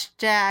watch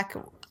Jack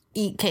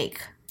eat cake.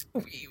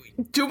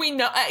 Do we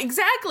know?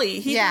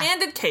 Exactly. He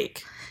demanded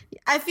cake.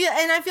 I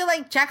feel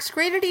like Jack's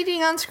great at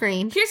eating on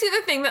screen. Here's the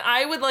other thing that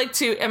I would like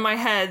to, in my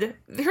head,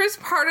 here's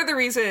part of the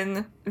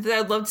reason that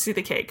I'd love to see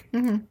the cake.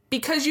 Mm-hmm.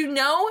 Because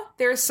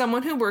there is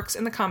someone who works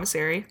in the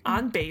commissary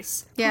on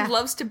base who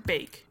loves to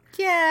bake.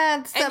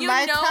 Yeah,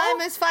 my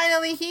time is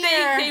finally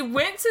here. They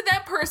went to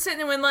that person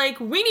and went like,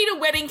 we need a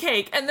wedding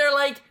cake. And they're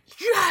like,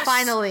 yes!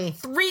 Finally.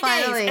 3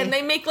 days. And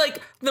they make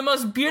the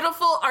most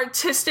beautiful,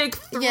 artistic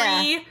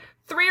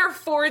three or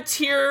four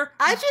tier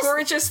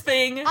gorgeous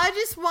thing. I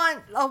just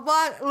want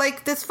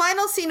this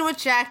final scene with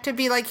Jack to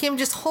be him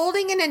just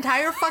holding an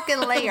entire fucking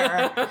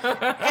layer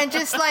and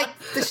just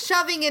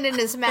shoving it in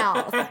his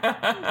mouth.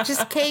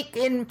 Just cake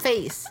in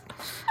face.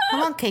 I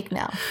want cake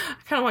now. I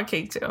kind of want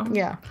cake too.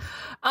 Yeah.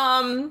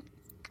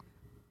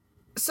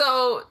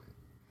 So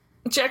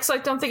Jack's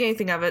like, don't think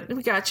anything of it.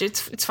 We got you.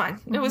 It's fine.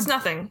 Mm-hmm. It was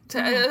nothing.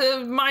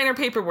 Minor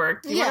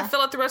paperwork. You want to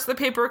fill out the rest of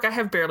the paperwork? I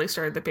have barely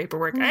started the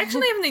paperwork. I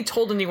actually haven't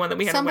told anyone that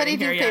we had a wedding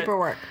here yet. Somebody do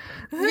paperwork.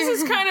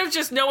 This is kind of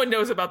just no one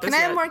knows about this yet.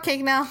 Can I have more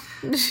cake now?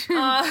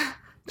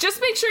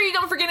 Just make sure you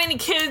don't forget any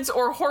kids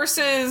or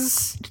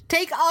horses.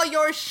 Take all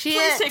your shit.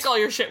 Please take all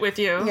your shit with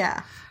you.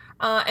 Yeah.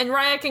 And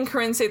Ryak and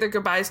Corinne say their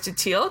goodbyes to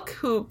Teal'c,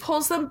 who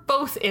pulls them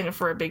both in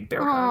for a big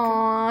bear hug.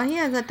 Aw, he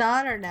has a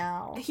daughter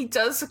now. He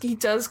does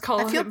call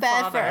him I feel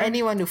bad father. for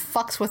anyone who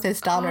fucks with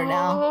his daughter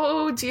now.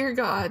 Oh, dear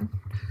God.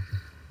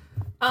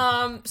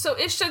 So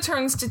Ishta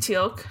turns to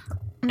Teal'c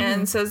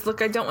and says,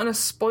 look, I don't want to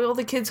spoil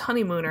the kid's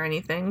honeymoon or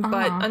anything,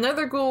 but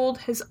another Gould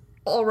has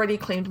already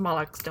claimed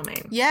Malak's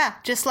domain. Yeah,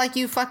 just like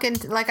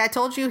like I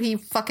told you he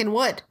fucking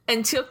would.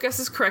 And Teal'c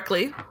guesses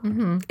correctly.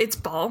 It's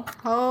Ball.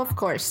 Oh, of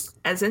course.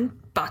 As in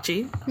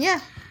Bocce. Yeah,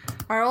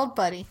 our old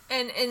buddy.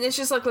 And it's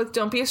just like, look,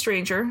 don't be a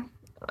stranger.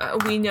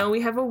 We know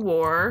we have a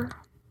war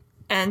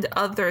and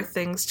other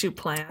things to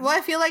plan. Well,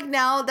 I feel like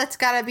now that's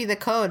gotta be the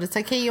code. It's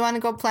like, hey, you want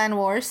to go plan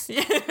wars?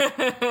 You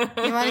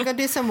want to go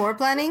do some war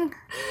planning?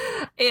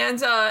 And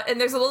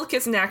there's a little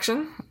kissing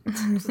action.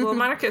 Just a little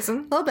minor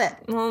kissing. A little bit.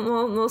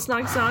 Little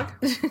snog.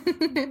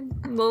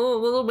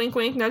 little wink,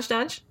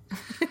 nudge.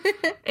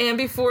 And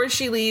before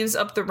she leaves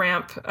up the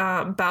ramp,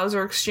 bows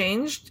are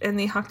exchanged and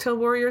the Hucktail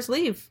warriors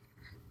leave.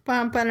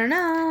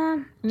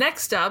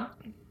 Next up,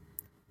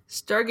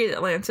 Stargate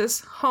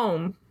Atlantis,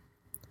 home.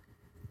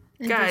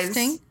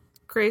 Guys,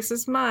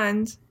 Grace's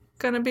mind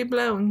gonna be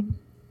blown.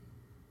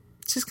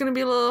 She's gonna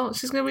be a little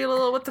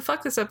what the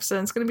fuck this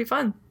episode. It's gonna be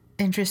fun.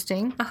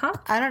 Interesting.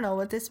 I don't know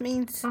what this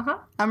means.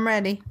 I'm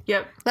ready.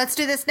 Yep. Let's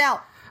do this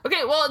now.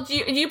 Okay, well, do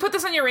you put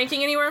this on your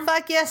ranking anywhere?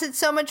 Fuck yes, it's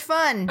so much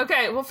fun.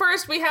 Okay, well,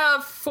 first we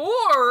have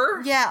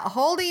 4. Yeah,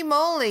 holy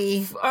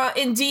moly.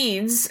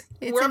 Indeeds.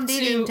 It's We're up to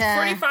indeeding time.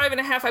 45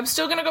 and a half. I'm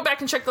still gonna go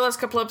back and check the last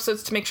couple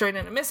episodes to make sure I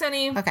didn't miss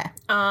any. Okay.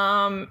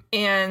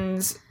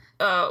 And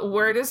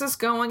where does this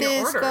go in your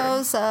order? This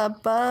goes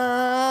above.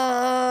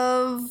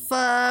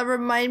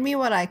 Remind me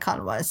what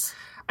Icon was.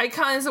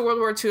 Icon is a World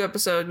War II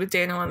episode with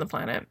Daniel on the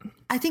planet.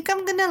 I think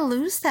I'm gonna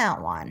lose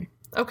that one.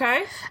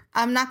 Okay.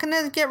 I'm not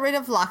gonna get rid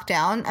of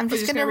Lockdown. I'm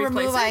just gonna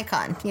remove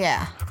Icon.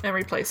 Yeah. And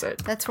replace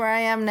it. That's where I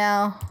am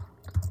now.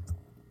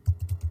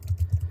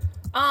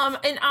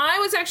 And I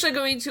was actually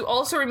going to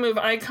also remove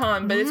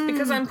Icon, but it's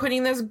because I'm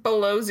putting this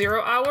below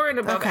 0 Hour and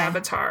above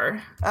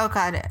Avatar. Oh,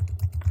 got it.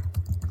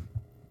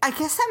 I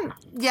guess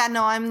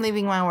I'm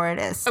leaving mine where it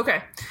is.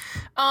 Okay.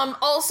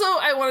 Also,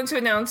 I wanted to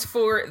announce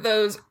for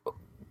those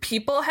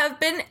people have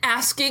been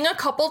asking a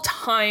couple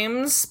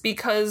times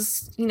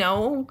because,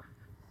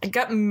 I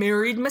got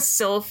married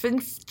myself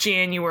in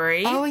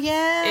January. Oh,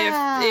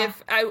 yeah.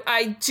 If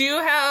I do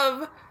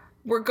have...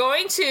 We're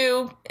going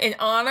to, in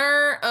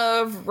honor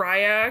of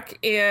Ryak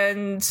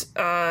and,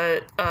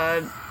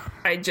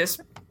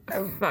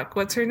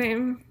 what's her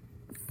name?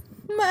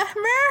 I've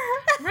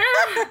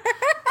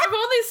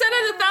only said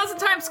it 1,000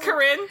 times,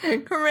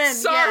 Corinne. Corinne,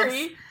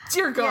 sorry. Yes.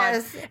 Dear God.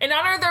 Yes. In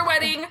honor of their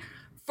wedding,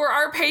 for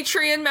our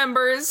Patreon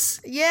members,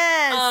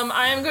 yes,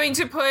 I am going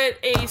to put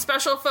a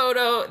special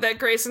photo that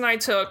Grace and I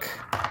took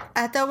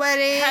at the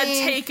wedding. Had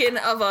taken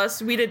of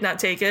us. We did not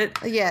take it.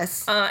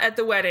 Yes. At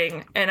the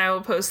wedding, and I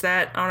will post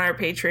that on our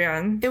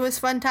Patreon. It was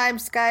fun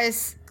times,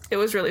 guys. It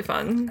was really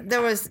fun.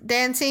 There was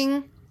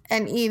dancing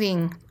and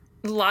eating.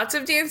 Lots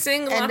of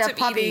dancing, lots of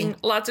eating,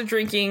 lots of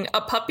drinking.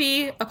 A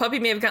puppy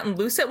may have gotten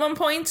loose at one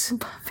point.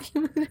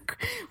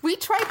 We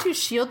tried to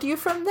shield you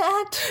from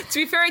that. To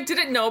be fair, I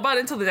didn't know about it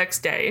until the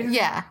next day.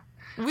 Yeah.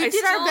 We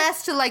did our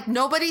best to,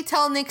 nobody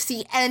tell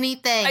Nixie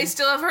anything. I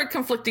still have heard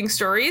conflicting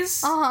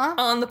stories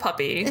on the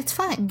puppy. It's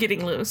fine.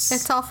 Getting loose.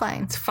 It's all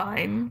fine. It's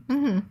fine.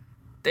 Mm-hmm.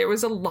 There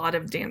was a lot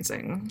of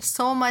dancing.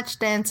 So much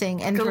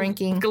dancing and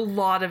drinking. A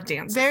lot of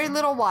dancing. Very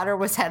little water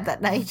was had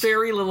that night.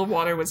 Very little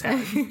water was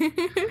had.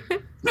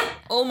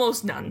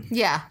 Almost none.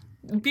 Yeah.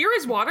 Beer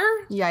is water?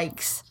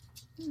 Yikes.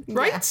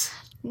 Right?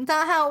 Yeah.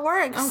 Not how it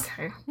works.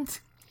 Okay.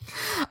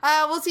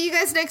 We'll see you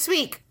guys next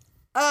week.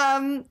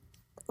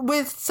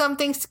 With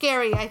something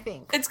scary, I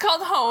think. It's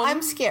called Home.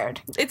 I'm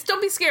scared.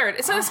 Don't be scared.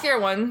 It's not a scare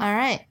one. All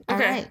right.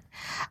 Okay.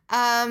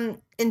 All right.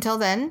 Until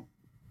then,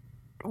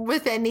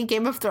 with any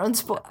Game of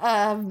Thrones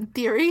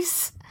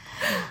theories,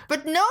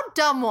 but no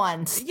dumb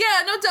ones.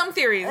 Yeah, no dumb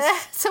theories.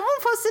 Someone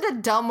posted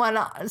a dumb one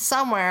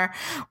somewhere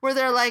where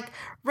they're like,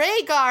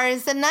 Rhaegar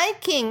is the Night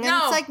King. And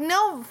it's like,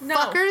 no,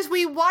 fuckers,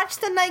 we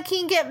watched the Night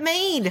King get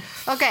made.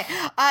 Okay,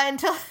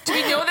 until... Do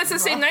we know that's the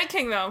same Night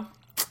King, though?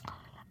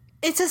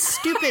 It's a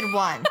stupid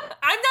one.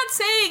 I'm not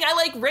saying I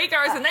like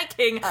Rhaegar as the Night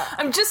King.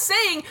 I'm just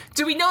saying,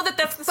 do we know that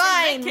that's the same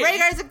Night King? Fine,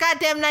 Rhaegar's a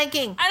goddamn Night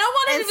King. I don't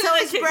want him to be the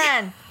Night King.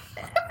 And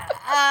so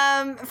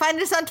is Bran. Find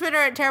us on Twitter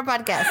at Terra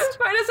Podcast.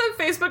 Find us on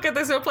Facebook at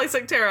There's No Place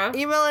Like Terra.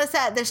 Email us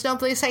at There's No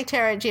Place Like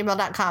Terra at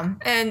gmail.com.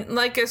 And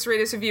like us,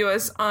 rate us, review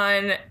us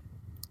on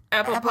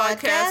Apple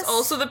Podcasts.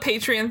 Also the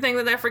Patreon thing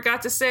that I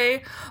forgot to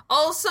say.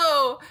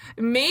 Also,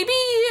 maybe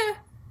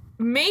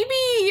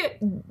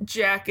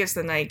Jack is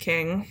the Night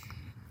King.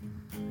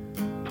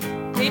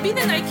 Maybe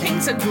the Night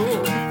King's a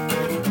ghoul.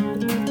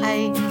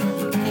 I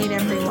hate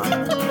everyone.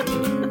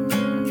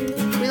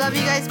 We love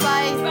you guys.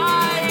 Bye.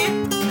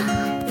 Bye.